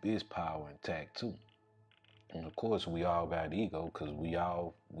its power intact too. And of course, we all got ego because we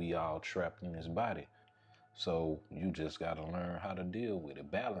all trapped in this body. So you just gotta learn how to deal with it,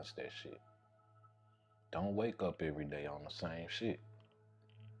 balance that shit. Don't wake up every day on the same shit.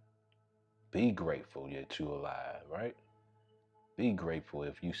 Be grateful that you alive, right? Be grateful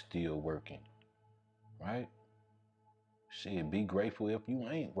if you still working, right? Shit, be grateful if you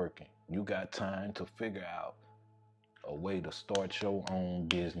ain't working. You got time to figure out a way to start your own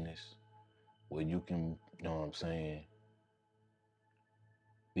business where you can, you know what I'm saying,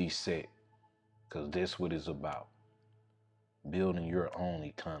 be set. Because that's what it's about. Building your own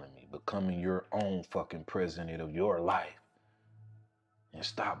economy, becoming your own fucking president of your life. And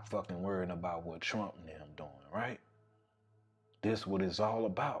stop fucking worrying about what Trump and them doing, right? This what it's all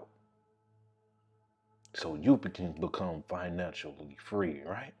about. So you can become financially free,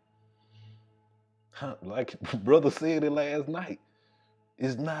 right? Like brother said it last night.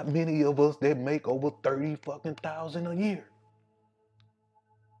 It's not many of us that make over 30 fucking thousand a year.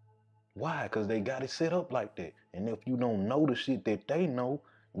 Why? Because they got it set up like that. And if you don't know the shit that they know,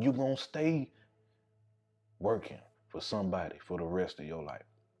 you gonna stay working for somebody for the rest of your life.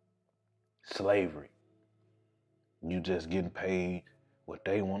 Slavery. You just getting paid what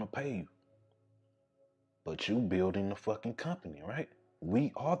they want to pay you. But you building the fucking company, right?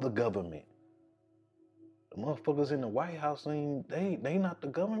 We are the government. The motherfuckers in the White House, they not the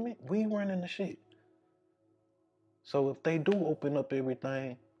government. We running the shit. So if they do open up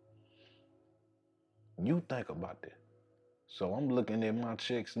everything, you think about that. So I'm looking at my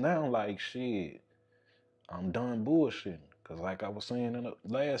checks now like, shit, I'm done bullshitting. Cause like I was saying in the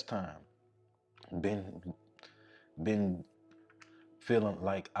last time, been feeling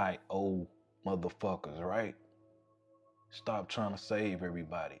like I owe motherfuckers, right? Stop trying to save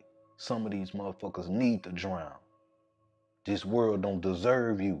everybody. Some of these motherfuckers need to drown. This world don't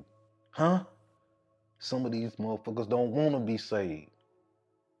deserve you. Huh? Some of these motherfuckers don't want to be saved.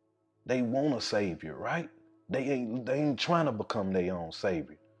 They want a savior, right? They ain't trying to become their own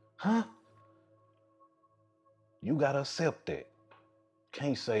savior. Huh? You gotta accept that.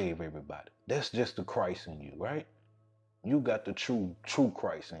 Can't save everybody. That's just the Christ in you, right? You got the true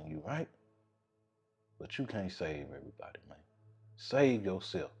Christ in you, right? But you can't save everybody, man. Save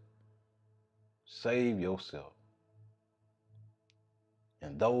yourself. Save yourself.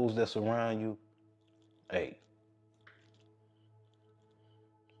 And those that's around you, hey,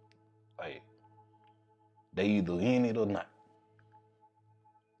 they either in it or not.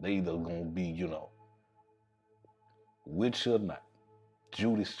 They either gonna be, which or not,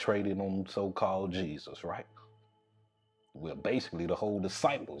 Judas traded on so-called Jesus, right? Well, basically the whole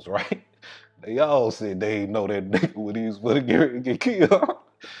disciples, right? They all said they ain't know that nigga when he was going to get killed.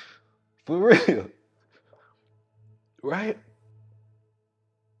 For real. Right?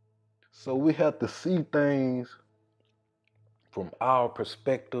 So we have to see things from our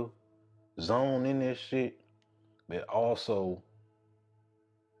perspective, zone in this shit, but also,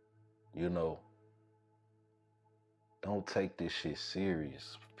 you know, don't take this shit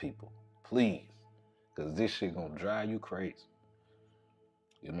serious, people. Please. Because this shit gonna drive you crazy.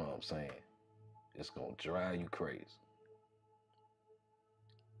 You know what I'm saying? It's gonna drive you crazy.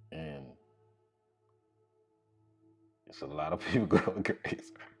 And it's a lot of people going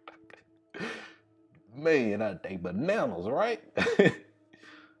crazy. Man, they bananas, right?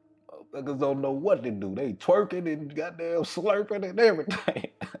 Motherfuckers don't know what to do. They twerking and goddamn slurping and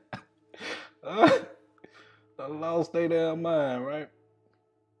everything. I lost their damn mind, right?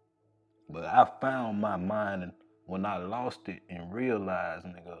 But I found my mind, and when I lost it and realized,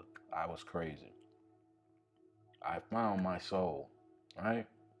 nigga, I was crazy. I found my soul, right?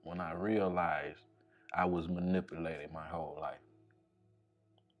 When I realized I was manipulated my whole life.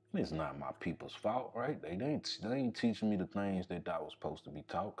 It's not my people's fault, right? They ain't teaching me the things that I was supposed to be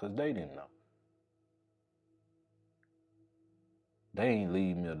taught because they didn't know. They ain't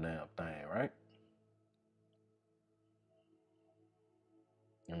leave me a damn thing, right?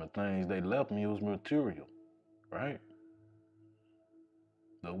 And the things they left me was material, right?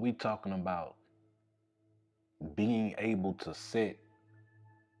 But we talking about being able to set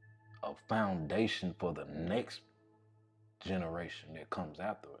a foundation for the next generation that comes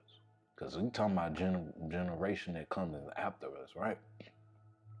after us. Because we talking about generation that comes after us, right?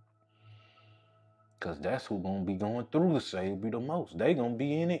 Because that's who gonna be going through the Savior the most. They gonna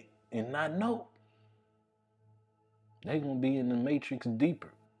be in it and not know. They gonna be in the matrix deeper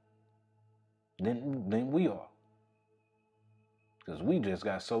than we are. Because we just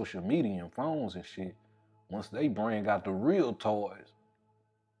got social media and phones and shit. Once they bring out the real toys,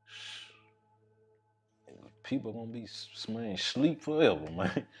 people gonna be sleep forever,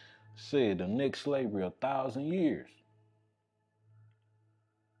 man. Said the next slavery 1,000 years.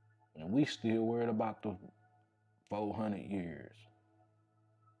 And we still worried about the 400 years.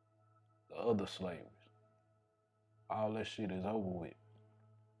 The other slaveries. All that shit is over with.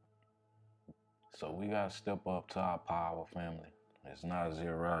 So we gotta step up to our power, family. It's not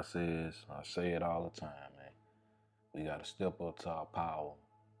zero, says. I say it all the time, man. We gotta step up to our power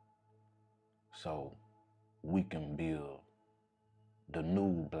so we can build the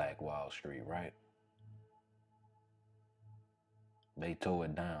new Black Wall Street, right? They tore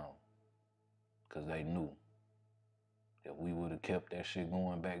it down because they knew if we would have kept that shit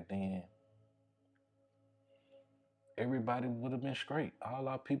going back then, everybody would have been straight. All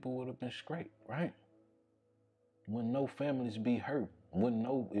our people would have been straight, right? Wouldn't no families be hurt. It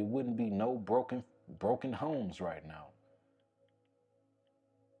wouldn't be no broken homes right now.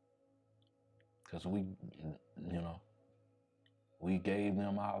 Because we gave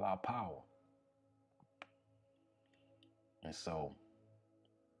them all our power. And so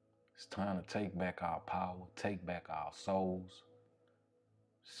it's time to take back our power, take back our souls,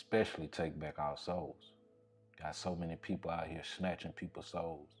 especially take back our souls. Got so many people out here snatching people's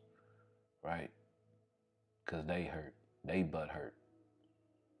souls, right? Because they hurt. They butt hurt.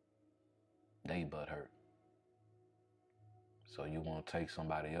 They butt hurt. So you want to take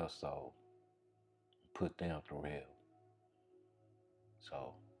somebody else's soul, put them through hell.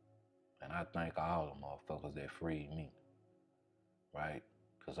 So, and I thank all the motherfuckers that freed me, right?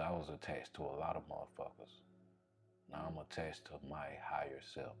 Because I was attached to a lot of motherfuckers. Now I'm attached to my higher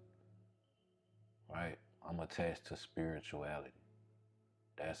self, right? I'm attached to spirituality.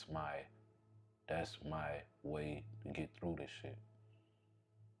 That's my way to get through this shit.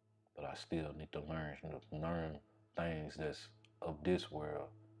 But I still need to learn things that's of this world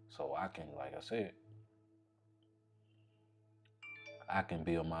so I can, like I said, I can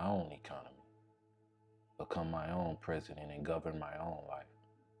build my own economy, become my own president and govern my own life.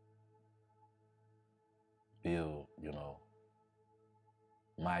 Build,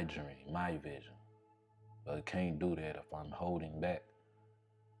 my dream, my vision. But I can't do that if I'm holding back.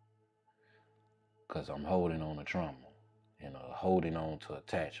 Because I'm holding on to trauma and holding on to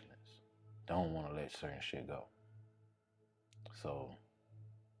attachments. Don't want to let certain shit go. So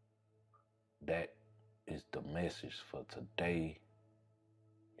that is the message for today.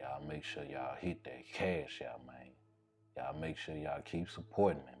 Y'all make sure y'all hit that cash out, man. Y'all make sure y'all keep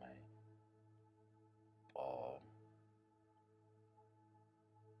supporting me, man.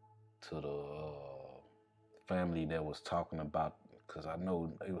 To the family that was talking about, because I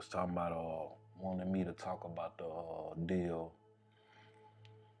know they was talking about wanting me to talk about the deal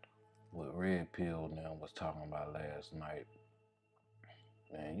with Red Pill now was talking about last night.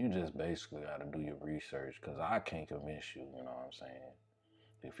 Man, you just basically got to do your research, because I can't convince you, you know what I'm saying?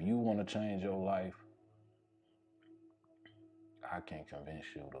 If you want to change your life, I can't convince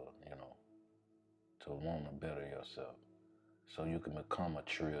you to, to want to better yourself so you can become a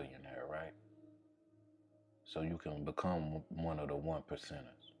trillionaire, right? So you can become one of the 1%ers.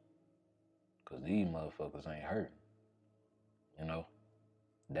 Because these motherfuckers ain't hurting, you know?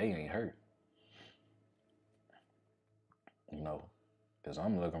 They ain't hurt, you know? Because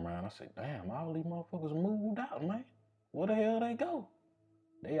I'm looking around, I say, damn, all these motherfuckers moved out, man. Where the hell they go?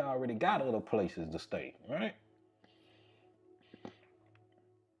 They already got other places to stay, right?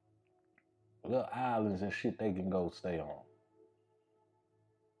 Little islands and shit they can go stay on.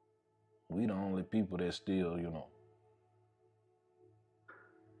 We the only people that still,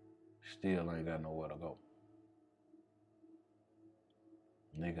 still ain't got nowhere to go.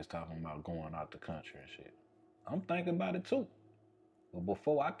 Niggas talking about going out the country and shit. I'm thinking about it too. But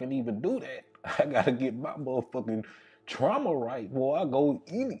before I can even do that, I gotta get my motherfucking trauma right before I go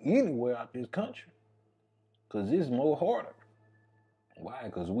anywhere out this country. Cause it's more harder.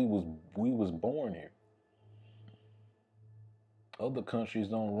 Why? Cause we was born here. Other countries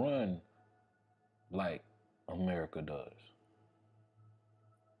don't run like America does.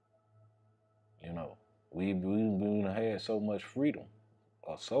 You know, we had so much freedom,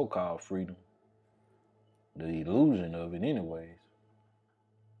 or so-called freedom, the illusion of it anyways,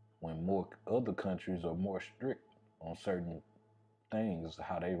 when more other countries are more strict on certain things,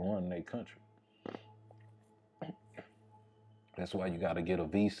 how they run their country. That's why you got to get a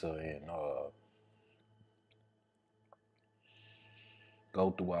visa and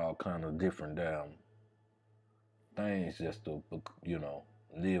go through all kind of different damn things just to,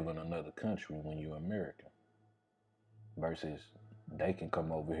 live in another country when you're American. Versus they can come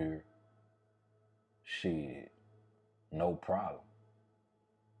over here, shit, no problem.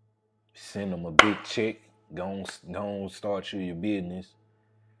 Send them a big check, go on start your business,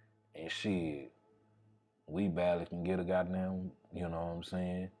 and shit, we barely can get a goddamn, you know what I'm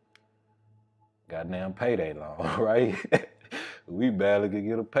saying, goddamn payday loan, right? We barely can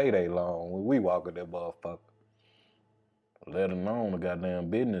get a payday loan when we walk in that motherfucker. Let alone a goddamn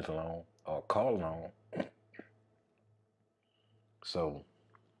business loan or a car loan. So,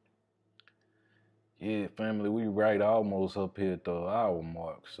 yeah, family, we right almost up here at the hour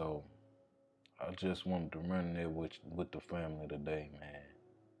mark. So, I just wanted to run there with the family today, man.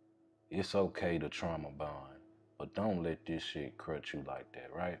 It's okay to trauma bond, but don't let this shit crutch you like that,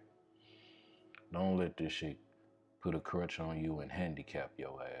 right? Don't let this shit put a crutch on you and handicap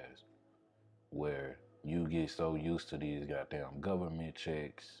your ass, where you get so used to these goddamn government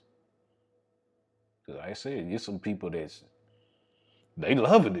checks. Cause like I said, there's some people they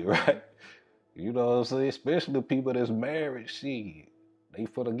loving it, right? You know what I'm saying? Especially the people that's married, shit. They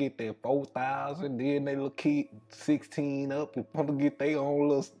finna get that 4,000, then they little kid 16 up and finna get their own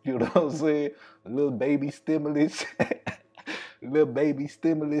little, you know what I'm saying? A little baby stimulus, little baby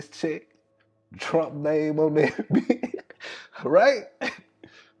stimulus check, Trump name on that bitch, right?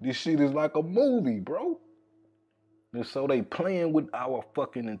 This shit is like a movie, bro. And so they playing with our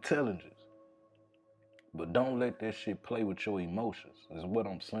fucking intelligence. But don't let that shit play with your emotions, is what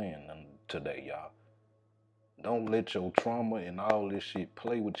I'm saying today, y'all. Don't let your trauma and all this shit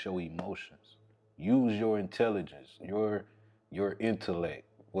play with your emotions. Use your intelligence, your intellect,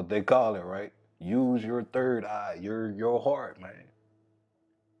 what they call it, right? Use your third eye, your heart, man.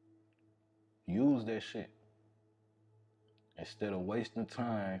 Use that shit. Instead of wasting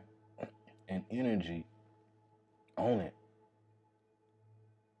time and energy on it.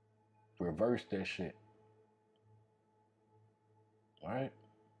 Reverse that shit. Right?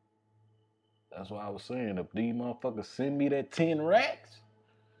 That's why I was saying, if these motherfuckers send me that 10 racks,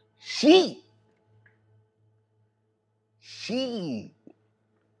 she,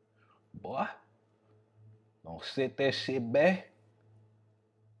 boy, don't set that shit back.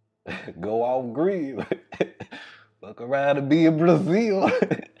 Go off grid. Fuck around and be in Brazil.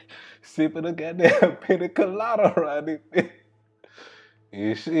 Sipping a goddamn pina colada around it.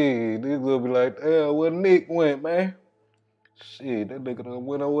 And shit, niggas gonna be like, damn, where Nick went, man? Shit, that nigga done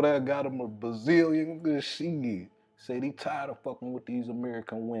went over there, got him a Brazilian good shit. Said he tired of fucking with these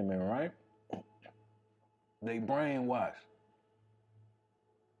American women, right? They brainwashed.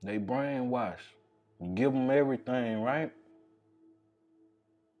 You give them everything, right?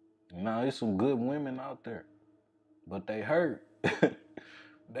 Now, there's some good women out there, but they hurt.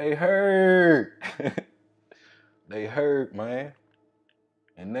 They hurt. They hurt, man.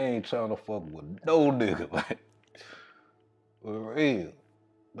 And they ain't trying to fuck with no nigga, like, for real.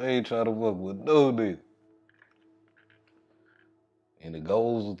 They ain't trying to fuck with no nigga. And it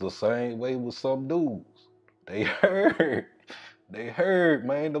goes the same way with some dudes. They hurt. They hurt,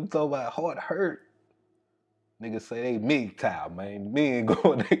 man. Them talking about heart hurt. Niggas say they MGTOW, man.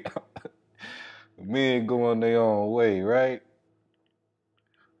 Men going their own way, right?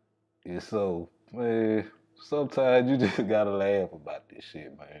 And so, man, sometimes you just gotta laugh about this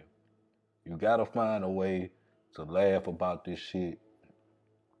shit, man. You gotta find a way to laugh about this shit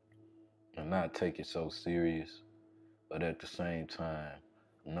and not take it so serious. But at the same time,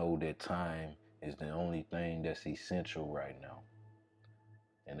 know that time is the only thing that's essential right now.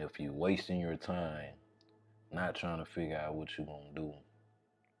 And if you're wasting your time not trying to figure out what you're gonna do,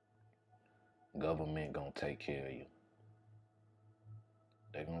 government gonna take care of you.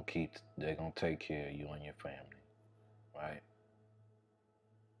 They're gonna take care of you and your family, right?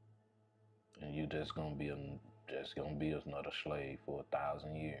 And you just gonna be another slave for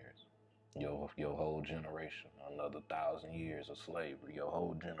 1,000 years. Your whole generation, another 1,000 years of slavery. Your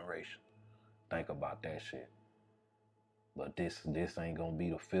whole generation. Think about that shit. But this ain't gonna be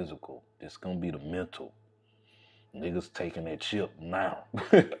the physical. This gonna be the mental. Niggas taking that chip now.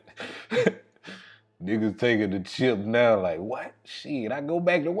 Niggas taking the chip now. Like what? Shit, I go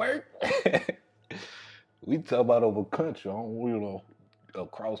back to work. We talk about over country.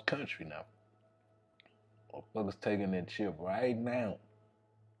 Across country now. Motherfuckers taking that chip right now.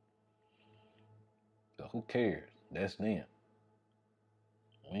 So who cares? That's them.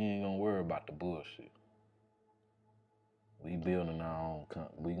 We ain't gonna worry about the bullshit. We building our own.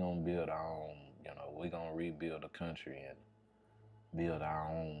 We gonna build our own. We gonna rebuild the country and build our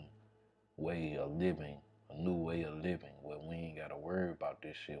own way of living, a new way of living, where we ain't gotta worry about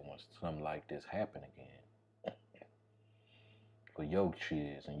this shit when something like this happen again. For your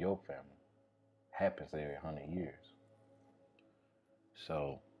kids and your family, happens every 100 years.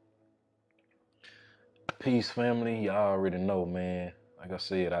 So, peace, family. Y'all already know, man. Like I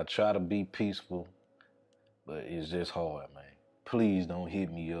said, I try to be peaceful, but it's just hard, man. Please don't hit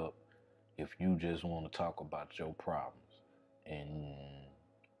me up if you just want to talk about your problems and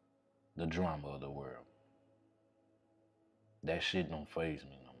the drama of the world. That shit don't faze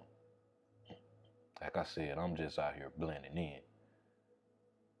me no more. Like I said, I'm just out here blending in.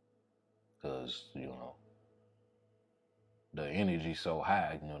 Cause, the energy so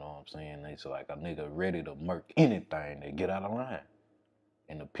high, you know what I'm saying? It's like a nigga ready to murk anything to get out of line.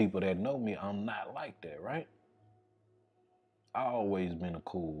 And the people that know me, I'm not like that, right? I always been a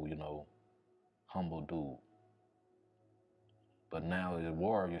cool, humble dude. But now the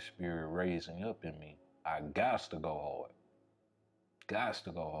warrior spirit raising up in me, I gots to go hard. Gots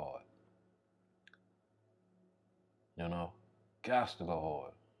to go hard. Gots to go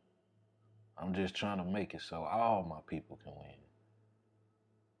hard. I'm just trying to make it so all my people can win.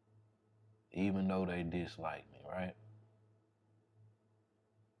 Even though they dislike me, right?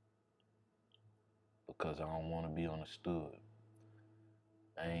 Because I don't want to be understood.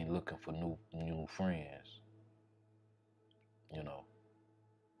 I ain't looking for new friends.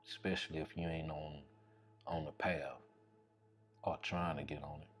 Especially if you ain't on the path or trying to get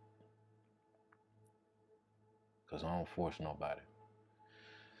on it. Because I don't force nobody.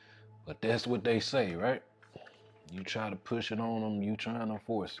 But that's what they say, right? You try to push it on them, you trying to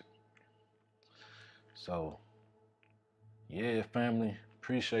force it. So, yeah, family,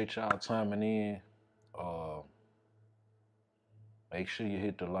 appreciate y'all timing in. Make sure you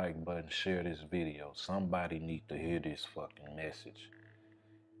hit the like button, share this video. Somebody need to hear this fucking message.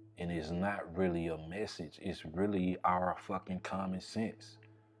 And it's not really a message, it's really our fucking common sense.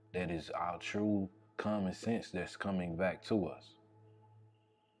 That is our true common sense that's coming back to us.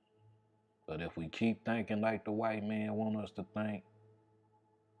 But if we keep thinking like the white man want us to think,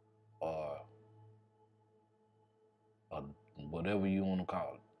 or whatever you want to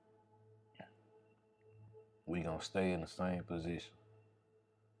call it, we gonna stay in the same position,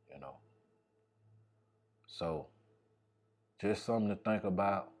 So, just something to think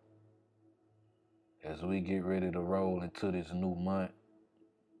about as we get ready to roll into this new month.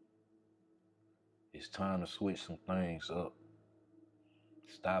 It's time to switch some things up.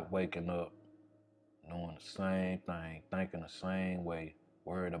 Stop waking up doing the same thing, thinking the same way,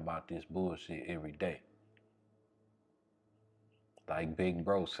 worried about this bullshit every day. Like Big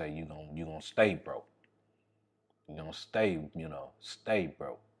Bro say, you gonna stay broke. You gonna stay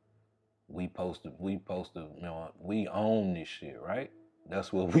broke. We posted, we own this shit, right?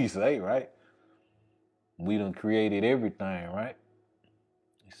 That's what we say, right? We done created everything, right?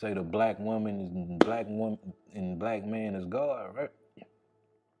 You say the black woman and black man is God, right?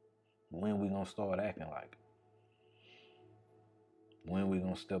 When we gonna start acting like it? When we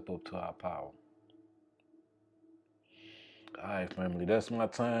gonna step up to our power? All right, family, that's my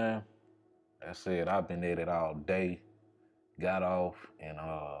time. I said I've been at it all day. Got off and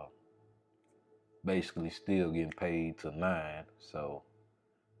basically still getting paid till 9. So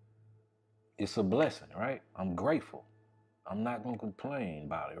it's a blessing, right? I'm grateful. I'm not gonna complain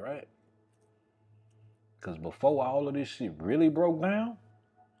about it, right? Cause before all of this shit really broke down,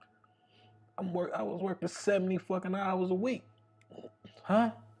 I was working 70 fucking hours a week.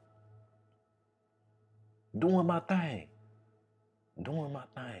 Huh? Doing my thing. Doing my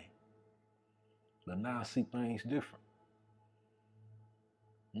thing. But now I see things different.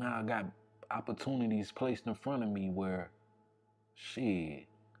 Now I got opportunities placed in front of me where shit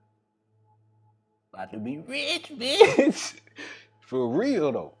about to be rich, bitch. For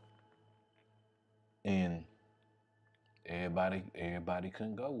real though. And everybody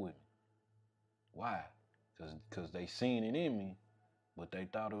couldn't go with me. Why? Cause they seen it in me, but they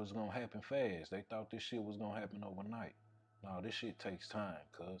thought it was gonna happen fast. They thought this shit was gonna happen overnight. No, this shit takes time,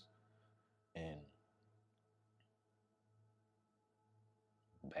 cuz. And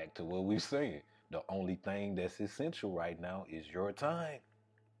back to what we saying. The only thing that's essential right now is your time.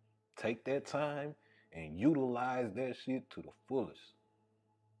 Take that time and utilize that shit to the fullest.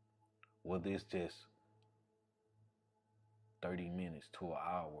 Whether it's just 30 minutes to an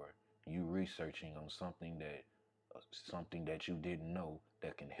hour, you researching on something that you didn't know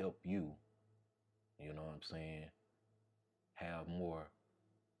that can help you, you know what I'm saying, have more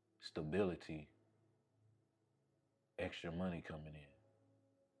stability, extra money coming in.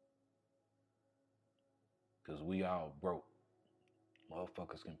 Cause we all broke.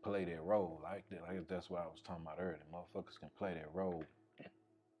 Motherfuckers can play their role like that. Like that's what I was talking about earlier. Motherfuckers can play their role,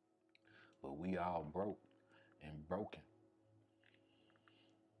 but we all broke and broken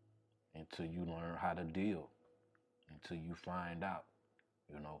until you learn how to deal, until you find out,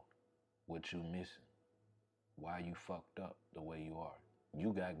 you know, what you missing, why you fucked up the way you are.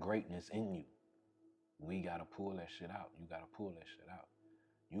 You got greatness in you. We gotta pull that shit out. You gotta pull that shit out.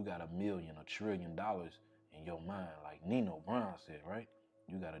 You got $1 trillion in your mind, like Nino Brown said, right?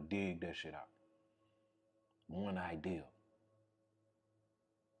 You gotta dig that shit out. One idea.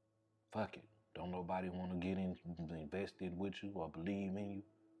 Fuck it. Don't nobody wanna get invested with you or believe in you.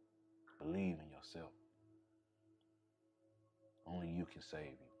 Believe in yourself. Only you can save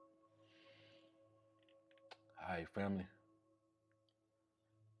you. All right, family.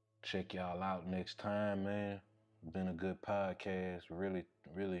 Check y'all out next time, man. Been a good podcast. Really,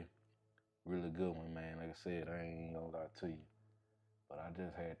 really, really good one, man. Like I said, I ain't gonna lie to you. But I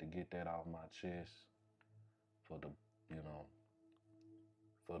just had to get that off my chest for the, you know,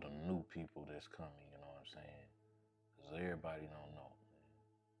 for the new people that's coming, you know what I'm saying? Because everybody don't know, man.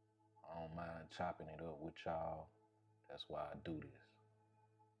 I don't mind chopping it up with y'all. That's why I do this.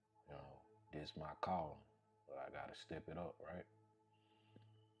 You know, this my calling. But I gotta step it up, right?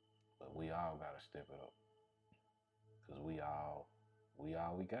 But we all gotta step it up. Because we all we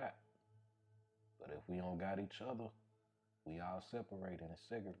got. But if we don't got each other, we all separated and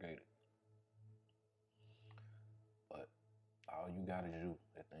segregated. But all you gotta do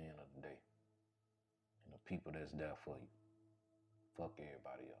at the end of the day, and the people that's there for you, fuck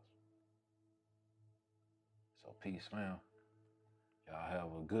everybody else. So peace, fam. Y'all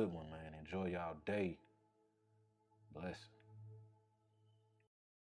have a good one, man. Enjoy y'all day. Bless.